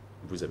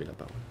 Vous avez la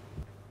parole.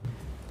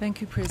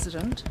 Thank you,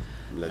 President.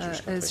 La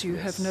juge Cartwright, As you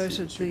have merci,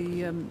 noted, Monsieur le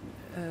the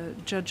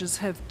Président. judges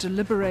have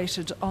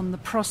deliberated on the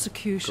Comme vous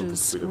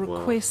prosecutor's pouvez le voir,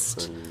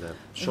 request la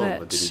Chambre a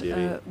that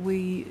délibéré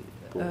we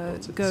pour prendre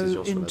cette go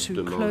décision sur la into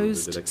demande de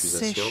closed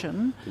l'accusation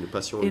session que nous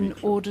passions au in huis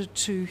clos order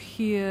to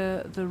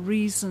hear the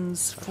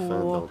reasons afin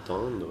for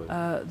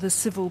d'entendre the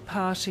civil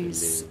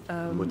parties'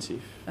 les motifs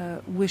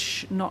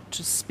wish not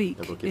to speak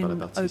invoqués par la in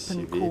partie open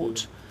civile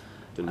court,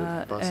 de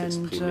ne pas and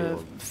s'exprimer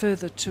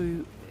further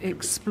to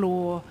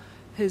explore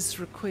his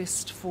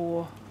request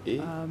for et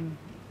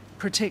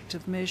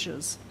protective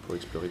measures. pour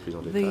explorer plus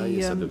en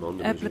détail sa The demande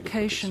de mesures de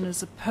application protection.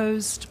 is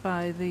opposed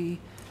by the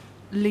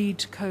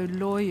lead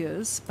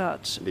co-lawyers,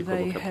 but Les they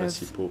avocats have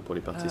principaux pour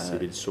les parties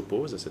civiles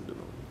s'opposent à cette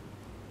demande.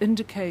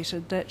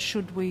 indicated that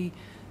should we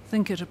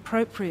think it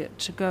appropriate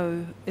to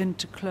go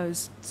into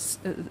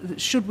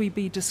should we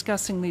be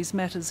discussing these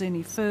matters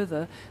any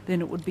further, then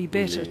it would be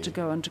better Les to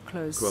go into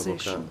closed co-avocats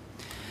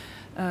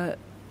session.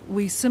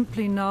 We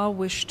simply now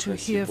wish to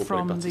hear principaux pour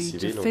les from parties the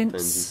civiles ont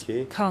defence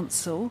indiqué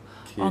counsel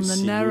que on the si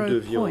nous narrow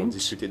devions point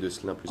discuter de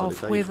cela plus en of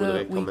détail, il whether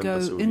faudrait quand we même go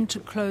passer au huis into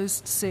clos.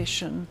 closed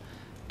session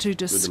to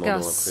demandons à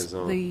discuss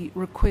présent the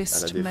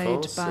request à la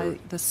made défense, by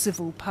the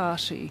civil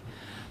party,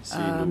 Si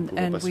nous pouvons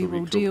and passer we au huis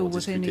will clos deal pour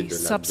with discuter any de la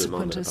demande subsequent de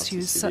la partie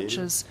issues such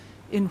civile as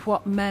in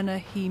what manner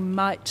he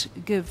might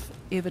give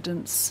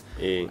evidence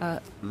et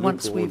nous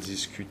once pourrons we've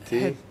discuter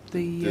had the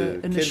de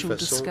quelle initial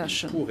façon il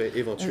discussion. pourrait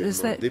éventuellement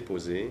Is that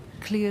déposer.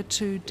 clear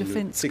to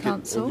defence Nous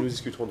counsel?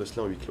 discuterons de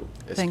cela en huis clos.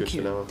 Est-ce Thank que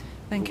you. cela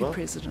Thank vous you, va?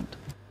 President.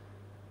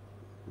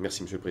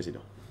 Merci, Monsieur le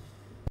Président.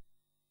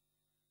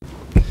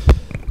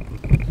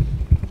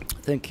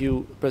 Thank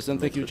you, President.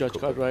 Thank you, Judge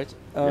Cartwright.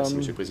 Merci,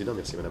 Monsieur le Président.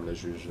 Merci, Madame la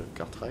juge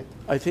Cartwright.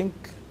 I think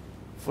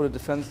for the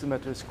defense, the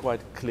matter is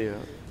quite clear.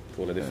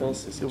 Pour la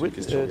défense, c'est The une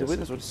question the bien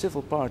witness simple. or the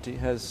civil party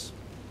has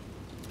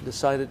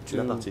decided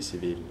La to partie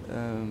civile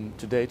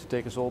today to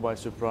take us all by a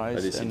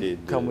surprise décidé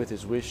and come de with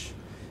his wish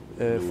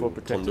nous for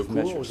prendre de protective court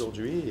measures.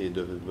 aujourd'hui et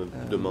de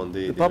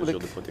demander The des mesures public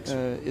de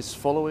protection. is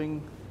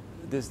following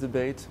this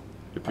debate,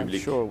 Le I'm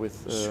public sure, with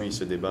suit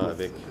ce débat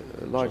avec,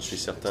 a j'en large suis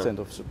certain, extent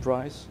of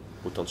surprise.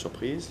 autant de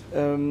surprises.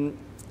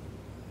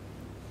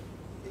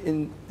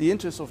 In the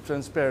interest of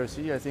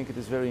transparency, I think it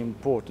is very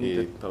important Et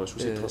that par un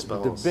souci de the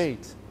transparence,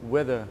 debate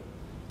whether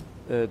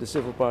the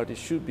civil party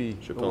should be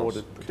Je pense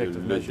awarded que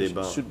protective le measures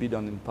débat should be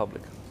done in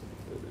public.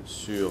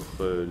 sur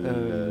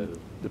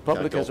The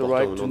public caractère has a important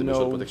right ou to non des mesures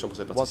de know protection pour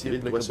cette what partie the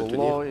civile doit se applicable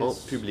tenir law en is,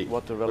 public.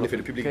 what the En effet,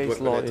 le relevant public doit case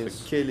law connaître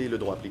is, quel est le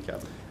droit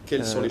applicable,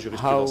 quelles sont les how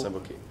jurisprudences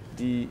invoquées,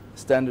 the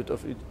standard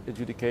of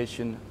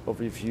adjudication of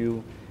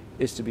review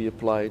is to be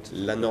applied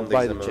la norme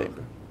by the d'examen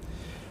chamber.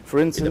 For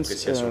et instance,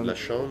 d'appréciation de la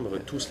Chambre,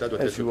 tout cela doit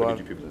as être you connu are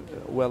du public.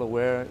 well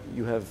aware,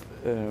 you have,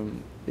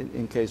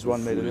 in case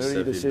one made Vous an le early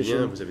savez bien,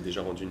 decision vous avez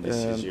déjà rendu une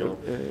décision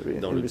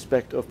dans in le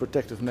respect of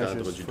protective cadre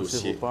measures du for dossier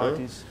civil 1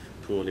 parties.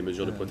 pour les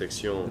mesures de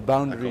protection The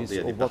boundaries accordées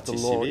à des of what the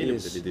parties law civiles. is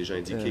Vous avez déjà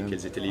indiqué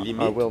quelles étaient les are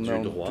limites well du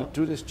known droit.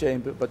 to this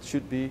chamber, but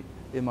should be,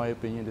 in my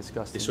opinion,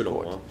 discussed Et in selon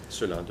court. moi,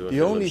 cela doit The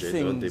faire only l'objet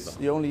d'un things, débat.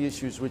 the only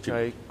issues which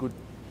I could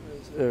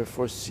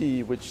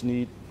foresee which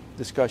need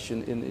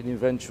discussion in an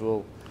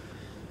eventual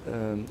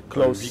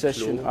closed huis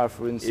session clos are,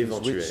 for instance,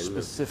 which éventuel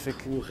specific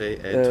pourrait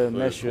être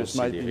measures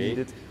might be considéré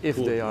needed if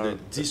pour they are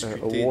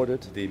discuter awarded,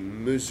 des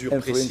mesures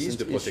and for précises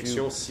de instance,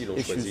 protection si l'on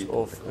issues choisit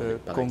of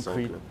par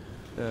concrete exemple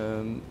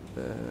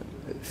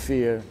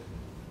fear,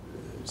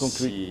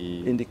 concrete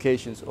si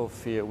indications of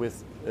fear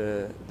with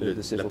the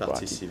la civil partie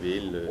party.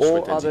 civile All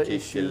souhaite other indiquer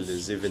issues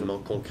quels événements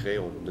concrets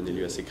ont donné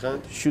lieu à ces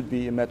craintes. Should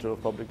be a matter of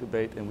public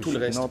debate, and we Tout le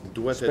should reste not,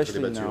 doit être especially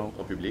débattu now,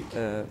 en public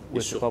et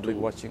with the public surtout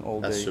watching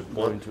all à day, ce go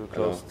point, into a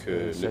alors closed que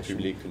le session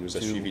public nous a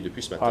to suivis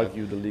depuis ce matin,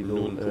 argue the legal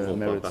nous ne pouvons pas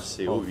merits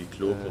passer au of huis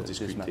clos pour this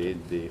discuter matter.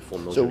 des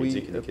fondements So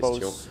juridiques et we des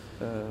questions oppose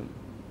the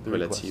request.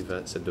 relatives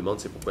à cette demande.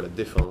 C'est pourquoi la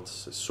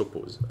défense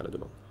s'oppose à la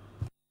demande.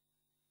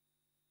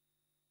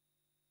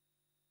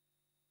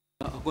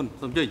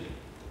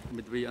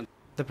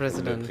 The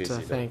President, Le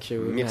Président. thank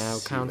you. Now,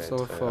 Merci, counsel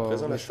Maître. À for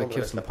présent, la Mr. Chambre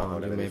laisse la Kirstenpalm,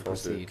 parole à you la may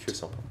défense de proceed.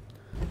 Kirstenpalm.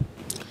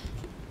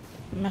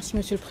 Merci,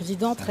 Monsieur le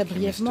Président. Très Thank you,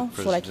 brièvement,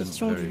 Mr. sur la President.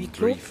 question du Very huis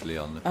clos, briefly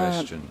on the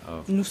question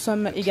of nous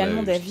sommes the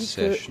également closed d'avis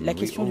que session. la We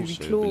question du huis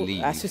also clos,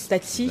 believe à ce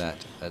stade-ci, that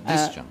at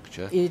this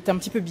juncture, est un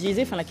petit peu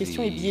biaisée. Enfin, la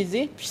question est the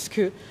biaisée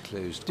puisque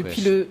closed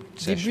depuis le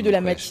session début de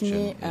la question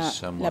matinée, is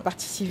somewhat la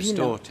partie civile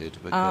distorted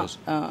because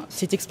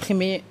s'est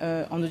exprimée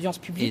en audience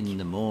publique. in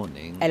the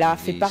morning, Elle a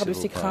fait the part de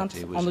civil ses craintes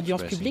party en was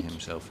audience expressing publique.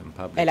 himself in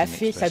public Elle a and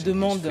fait sa expressing his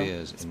demande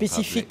fears in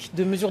spécifique public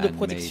de mesures de and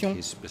protection made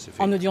his specific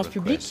en audience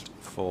publique. request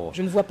for,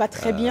 Je ne vois pas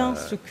très bien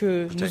ce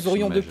que nous protection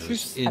aurions de measures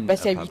plus in à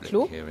passer à a huis public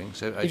clos. hearing.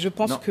 So Et je I'm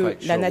pense not que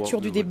quite la sure nature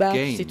what du we would débat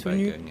gain qui s'est by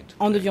tenu going into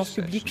en closed audience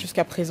session. publique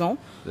jusqu'à présent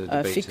The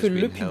debate fait has que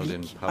le been held in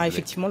public a public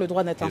effectivement le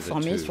droit d'être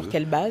informé hitherto, sur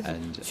quelle base,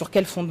 and sur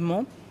quel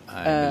fondement.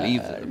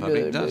 believe that the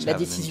public does la have an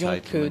décision que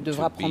entitlement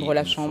devra to prendre be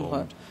la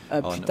Chambre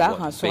informed plus on tard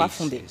what sera basis,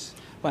 fondée.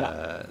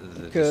 Voilà.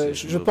 the Que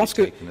decision je will pense be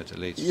que taken at a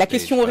later la stage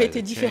question by aurait the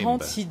été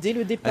différente chamber. si dès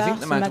le I départ, think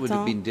the ce matter would have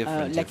matin, been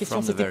different la if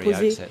question from the s'était very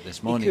posée outset this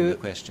et morning que the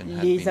question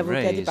had les been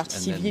avocats des raised parties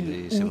and then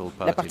civiles the ou civil la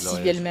party partie civile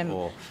lawyers elle-même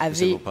or the avaient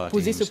civil party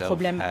posé ce himself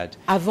problème had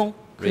avant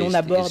que l'on raised the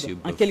aborde issue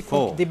un quelconque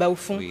before débat au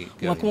fond we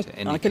ou go into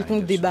any un quelconque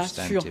kind of débat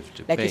sur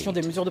substantive la question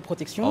des debate mesures de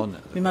protection. on the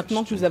Mais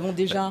maintenant que nous question. avons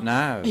déjà But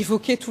now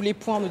évoqué tous les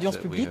points en audience that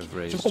we publique, have je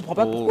ne raised comprends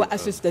pas pourquoi all à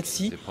ce of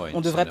stade-ci, the points on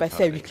devrait in a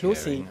passer à huis public clos.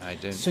 hearing, I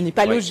don't Ce n'est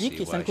pas quite logique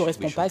see et ça ne why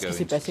correspond we pas à should ce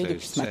qui go s'est into passé depuis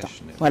closed ce matin.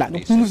 session. It Voilà, would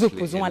donc be nous nous simply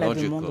opposons à la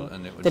illogical demande and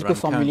it would telle que run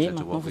formulée. counter to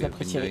Maintenant, what vous we have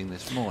been apprécierez. doing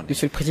this morning.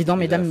 Monsieur le Président, We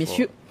Mesdames, therefore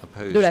Messieurs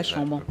oppose de la that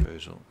Chambre.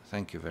 proposal.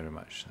 Thank you very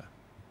much, sir.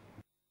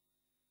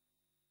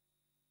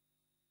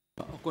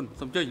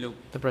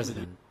 The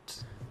President.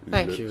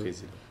 Thank Le you.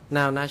 président.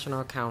 Now,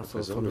 National Council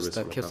Président, for nous Mr.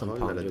 laissons la Kirsten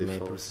parole à la Pong, you may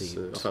défense, proceed.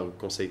 enfin au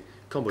Conseil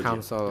cambodgien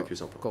Council de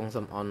Kirsten Pong.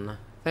 Gongsom On.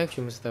 Thank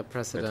you, Mr.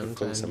 President, Maître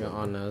Kong and your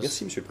Samon. honors.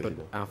 Merci, Monsieur le Good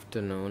Président.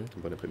 afternoon.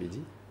 Bon après-midi.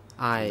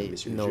 I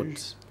Messieurs les note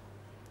juges.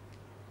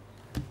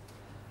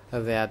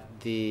 that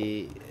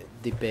the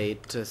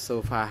debate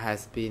so far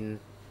has been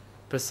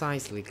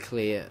precisely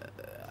clear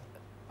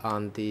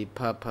on the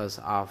purpose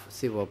of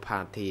civil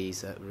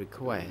parties'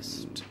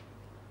 request.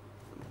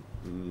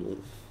 Non.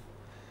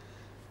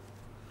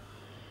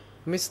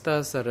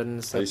 Mr.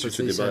 Saran's À l'issue de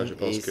ce débat, position je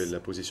pense que is la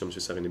position de M.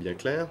 Sarin est bien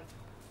claire.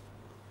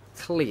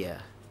 clear.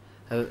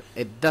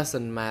 It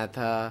doesn't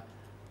matter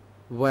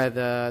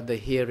whether the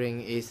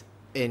hearing is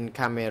in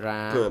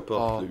camera Peu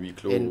importe or le huis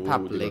clos in ou débat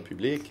public.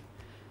 public.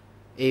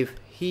 If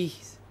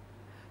his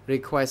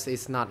request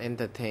is not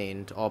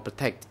entertained or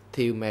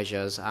protective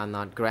measures are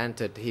not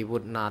granted, he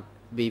would not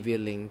be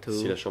willing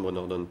Si la to Chambre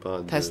n'ordonne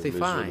pas de testify.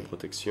 mesures de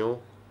protection,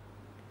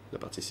 la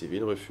partie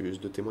civile refuse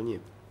de témoigner.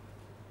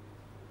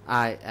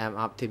 I am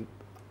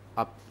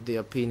of the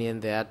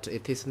opinion that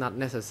it is not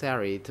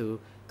necessary to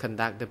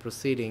conduct the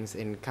proceedings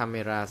in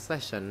camera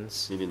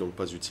sessions. Il n'est donc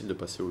pas utile de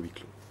passer au huis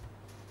clos.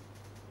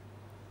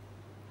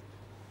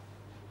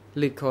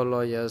 Legal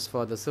lawyers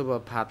for the civil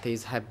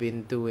parties have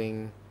been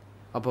doing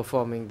or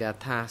performing their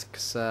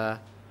tasks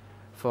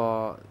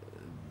for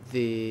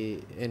the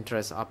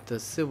interest of the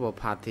civil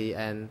party,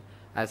 and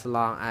as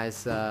long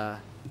as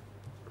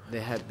they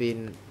have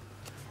been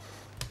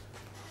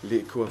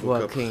Les co-avocats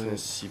working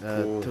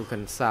principaux to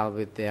consult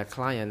with their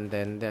client,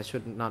 then there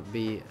should not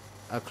be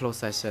a closed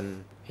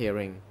session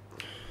hearing.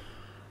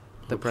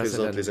 The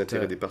représentent les President,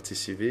 intérêts des parties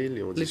civiles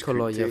et ont legal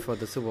lawyer discuté for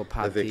the civil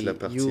avec party, la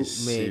partie you may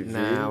civile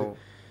now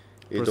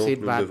et donc proceed,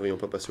 nous ne but devrions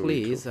pas passer au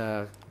huis please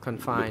clos.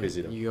 confine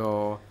Président.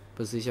 your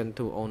position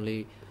to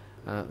only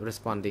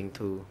responding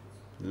to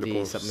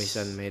the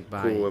submission made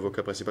by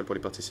co-avocat principal pour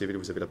les parties civiles,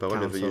 vous avez la parole,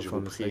 mais Counsel veuillez, je for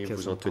vous Mr. prie,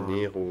 vous en Kirsten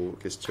tenir aux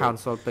questions.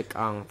 Counsel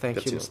Pick-ong. Thank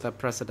you, Pertinent. Mr.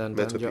 President,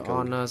 Maître and your Pick-ong.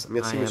 honors.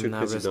 Merci, I Monsieur am le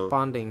now Président.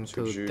 responding Monsieur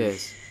to le juge,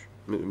 this.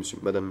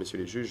 Madame, Messieurs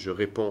les juges, je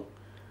réponds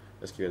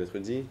à ce qui vient d'être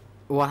dit.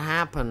 What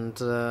happened?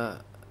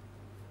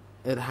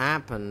 It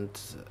happened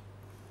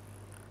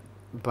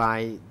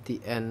by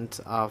the end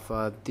of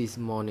this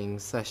morning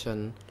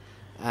session,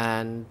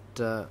 and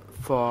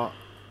for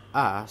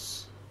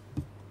us,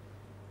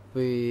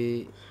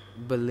 we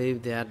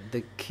believe that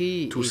the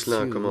key Tout cela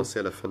a issue commencé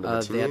à la fin de la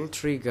matinée. that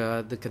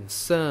trigger the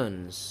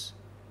concerns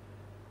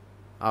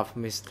of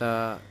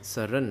Mr.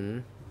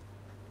 Saran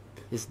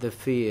is the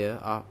fear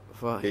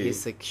for Et-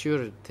 his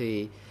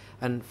security,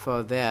 and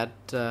for that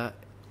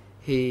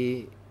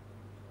he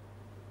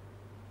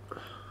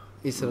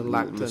is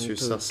reluctant Monsieur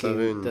to give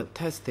Sarsarin the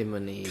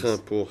testimonies.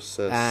 craint pour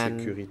sa And,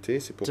 sécurité,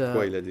 c'est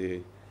pourquoi il a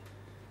des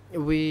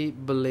We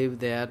believe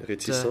that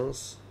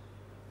réticences.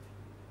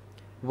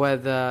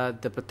 whether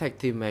the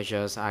protective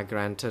measures are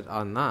granted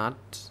or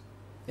not,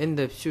 in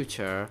the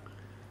future,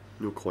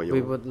 Nous we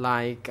croyons would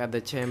like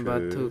the chamber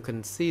que to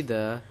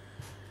consider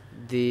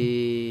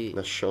the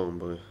la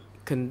Chambre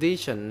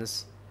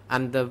conditions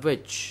under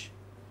which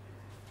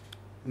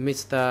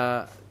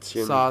Mr.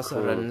 tienne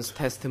Sarsaran's compte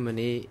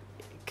testimony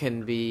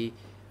can be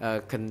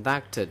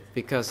conducted,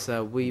 because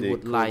we des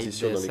would like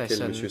conditions the dans lesquelles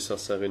session M.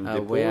 Sarsarin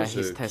where dépose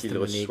his qu'il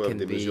testimony reçoive can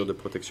des mesures de be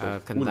protection ou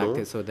non,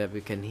 conducted so that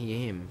we can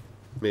hear him.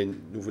 mais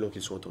nous voulons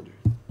qu'ils soient entendus.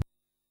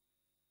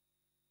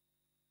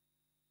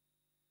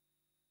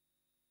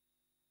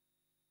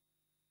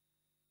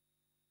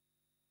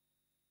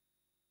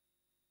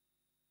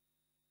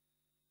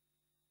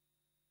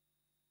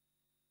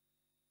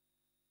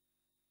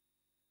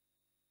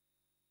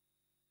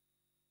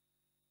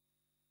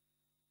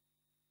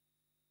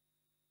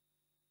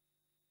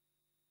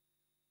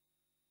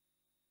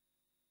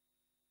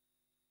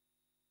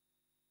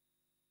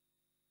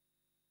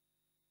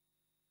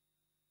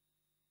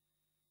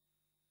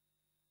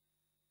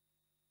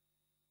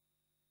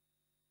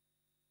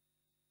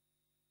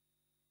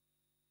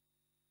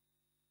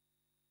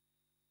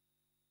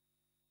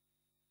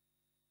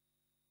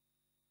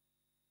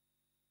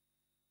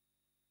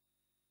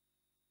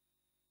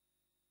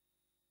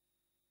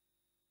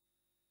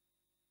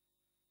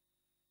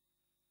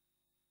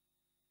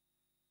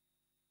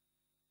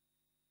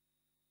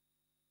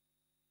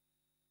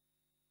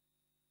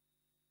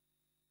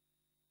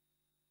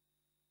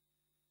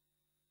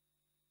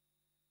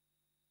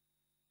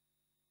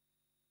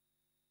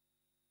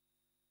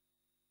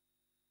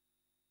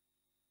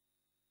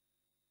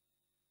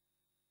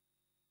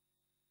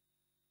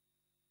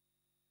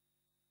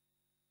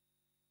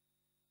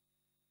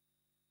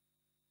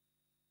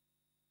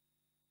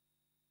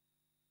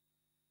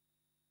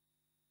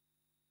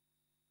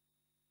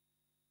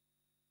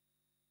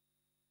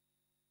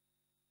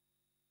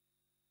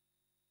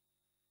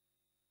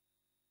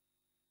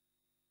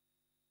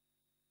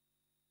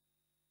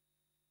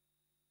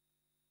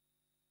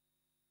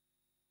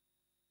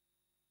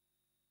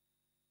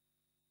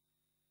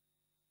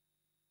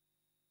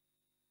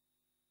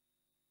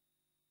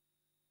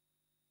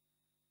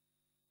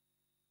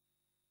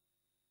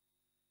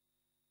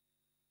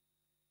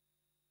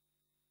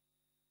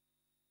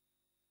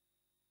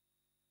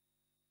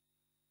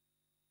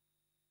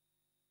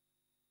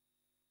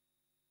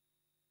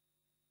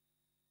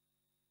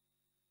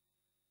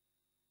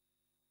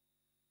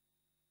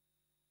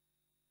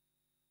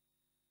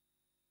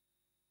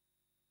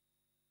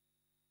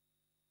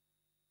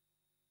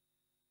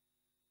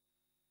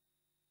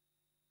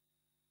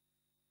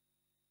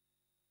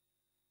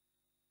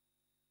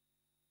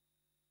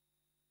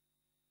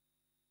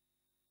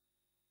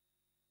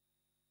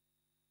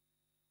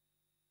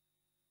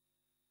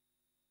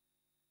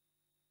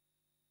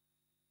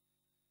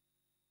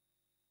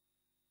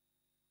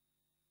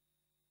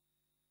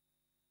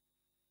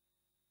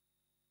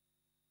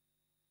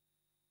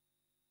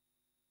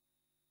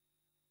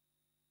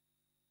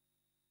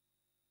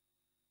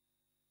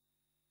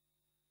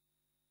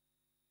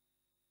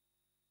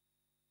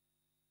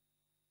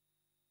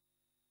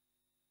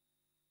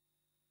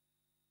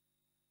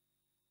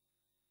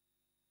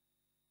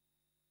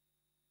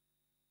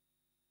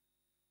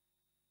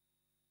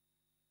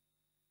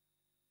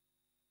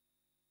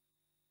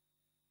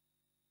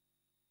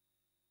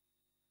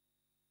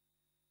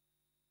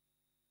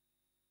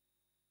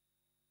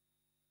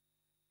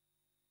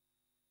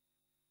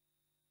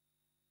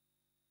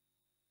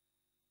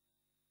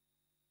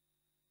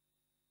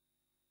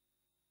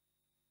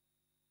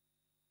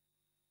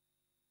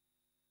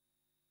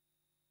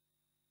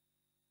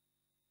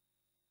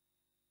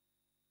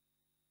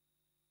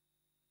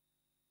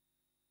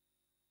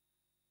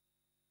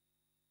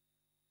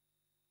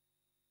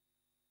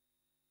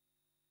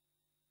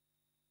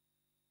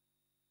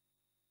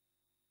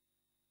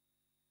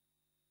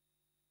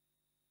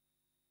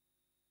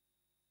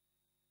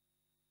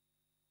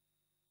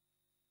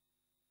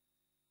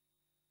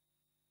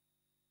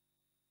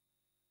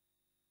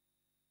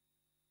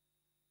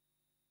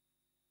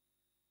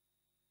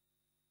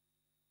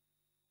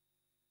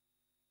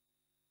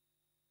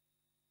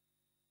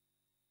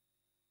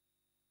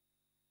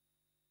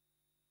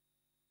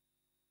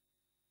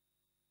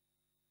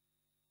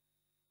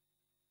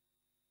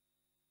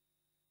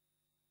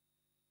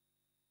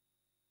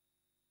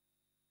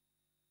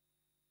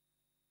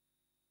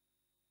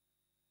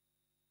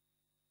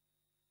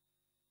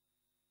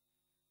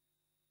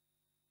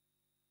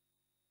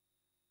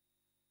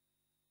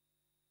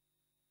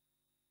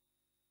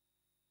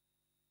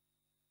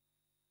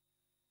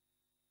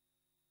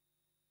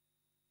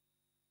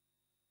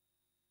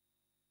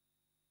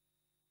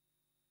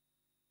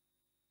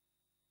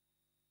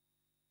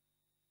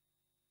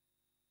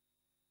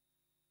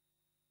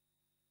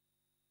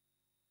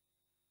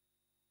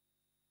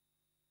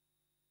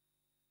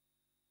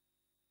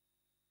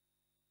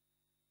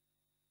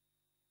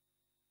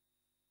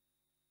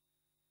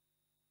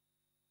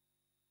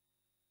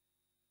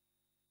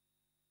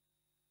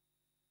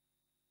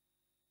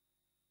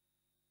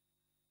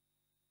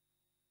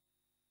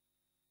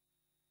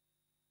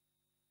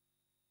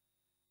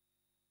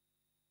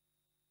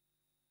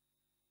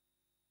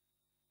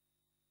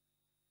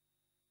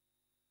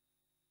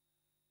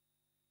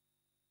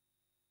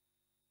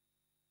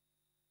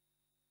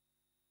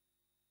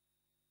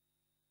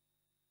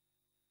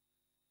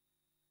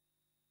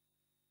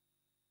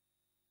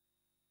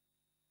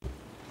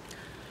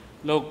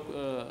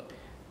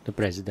 The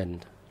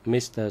President,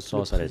 Mr. Le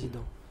Sorsarin,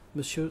 Président.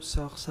 Monsieur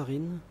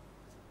Sarsarin,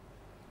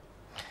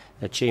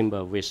 the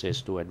Chamber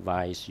wishes to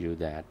advise you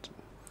that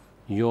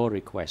your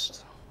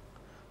request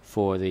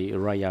for the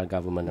Royal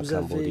Government of vous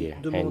avez Cambodia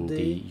and the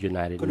demandé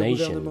United que le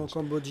gouvernement Nations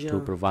cambodgien to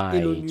et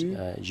provide l'ONU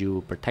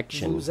you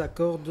protection vous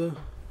accorde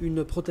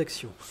une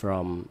protection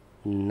from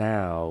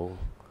now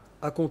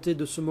à compter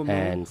de ce moment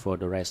and for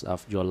the rest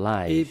of your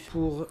et life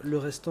pour le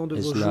restant de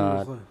is vos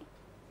not jours.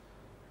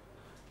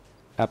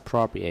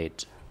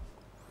 appropriate.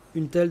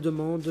 Une telle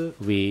demande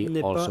We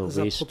n'est pas also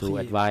wish to appropriée.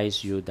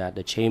 advise you that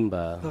the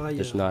Chamber Par ailleurs,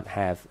 does not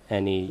have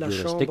any la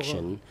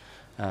jurisdiction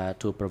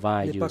to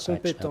provide n'est you pas such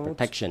compétente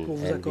protection, pour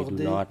vous and we do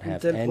accorder not une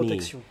have telle any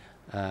protection.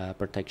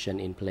 protection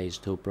in place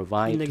to Il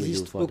provide to you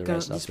n'existe for the aucun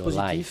rest of your life.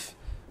 dispositif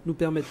nous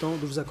permettant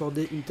de vous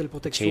accorder une telle The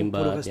protection pour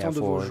le Chamber restant de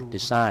vos therefore jours.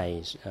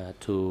 decides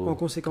to En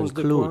conséquence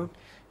de conclude quoi,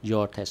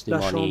 your la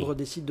testimony Chambre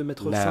décide de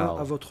mettre fin now,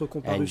 à votre and you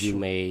comparution.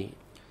 may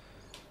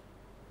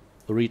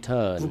Vous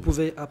return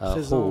pouvez à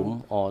présent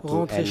home or to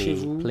rentrer chez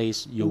any vous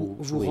place ou you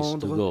vous wish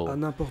to rendre go, à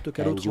n'importe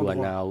quel and autre you are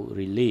endroit. now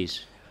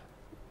released.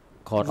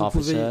 Court Vous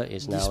pouvez officer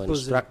is now disposer,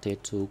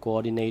 instructed to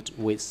coordinate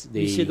with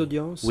huissier the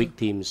d'audience,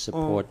 victim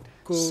support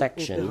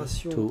section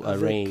coopération to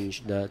avec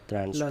arrange the la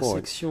transport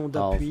section of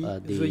d'appui,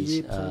 these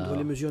veuillez prendre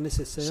les mesures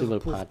nécessaires civil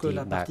pour que party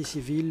la partie back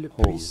civile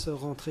home. puisse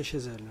rentrer chez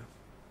elle.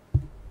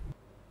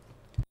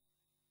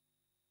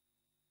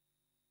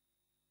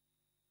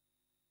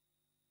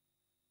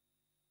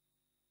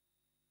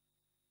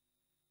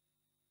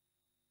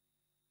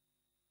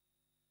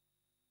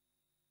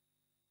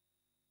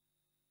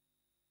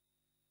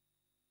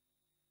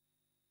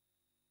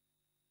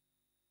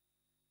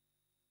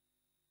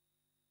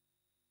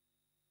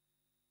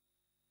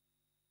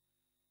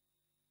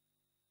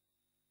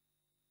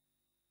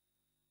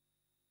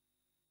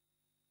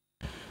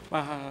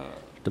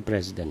 The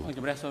President.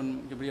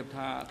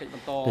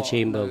 The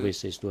Chamber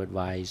wishes to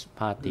advise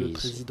parties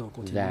Président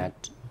continue.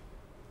 that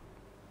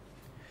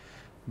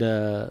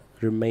the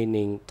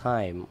remaining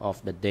time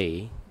of the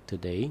day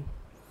today,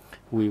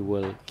 we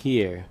will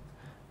hear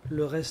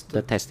Le reste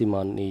the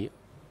testimony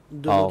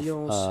de of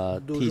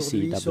l'audience d'aujourd'hui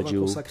sera TCW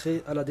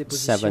consacré à la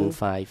déposition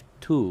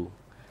 752,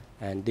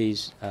 and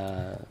this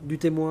du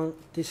témoin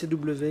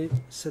TCW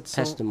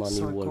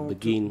testimony will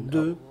begin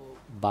 752.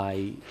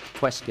 by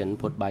question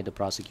put by the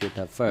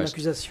prosecutor first.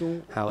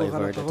 L'accusation aura However,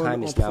 la the parole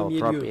time en is now premier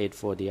lieu. appropriate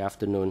for the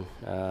afternoon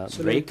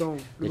Cela break. étant,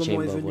 le The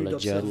moment est chamber venu will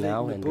adjourn d'observer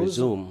now une and pause.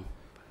 resume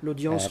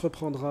L'audience at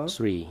reprendra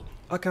 3.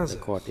 à 15 The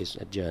heures. court is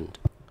adjourned.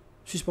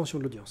 Suspension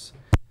de l'audience.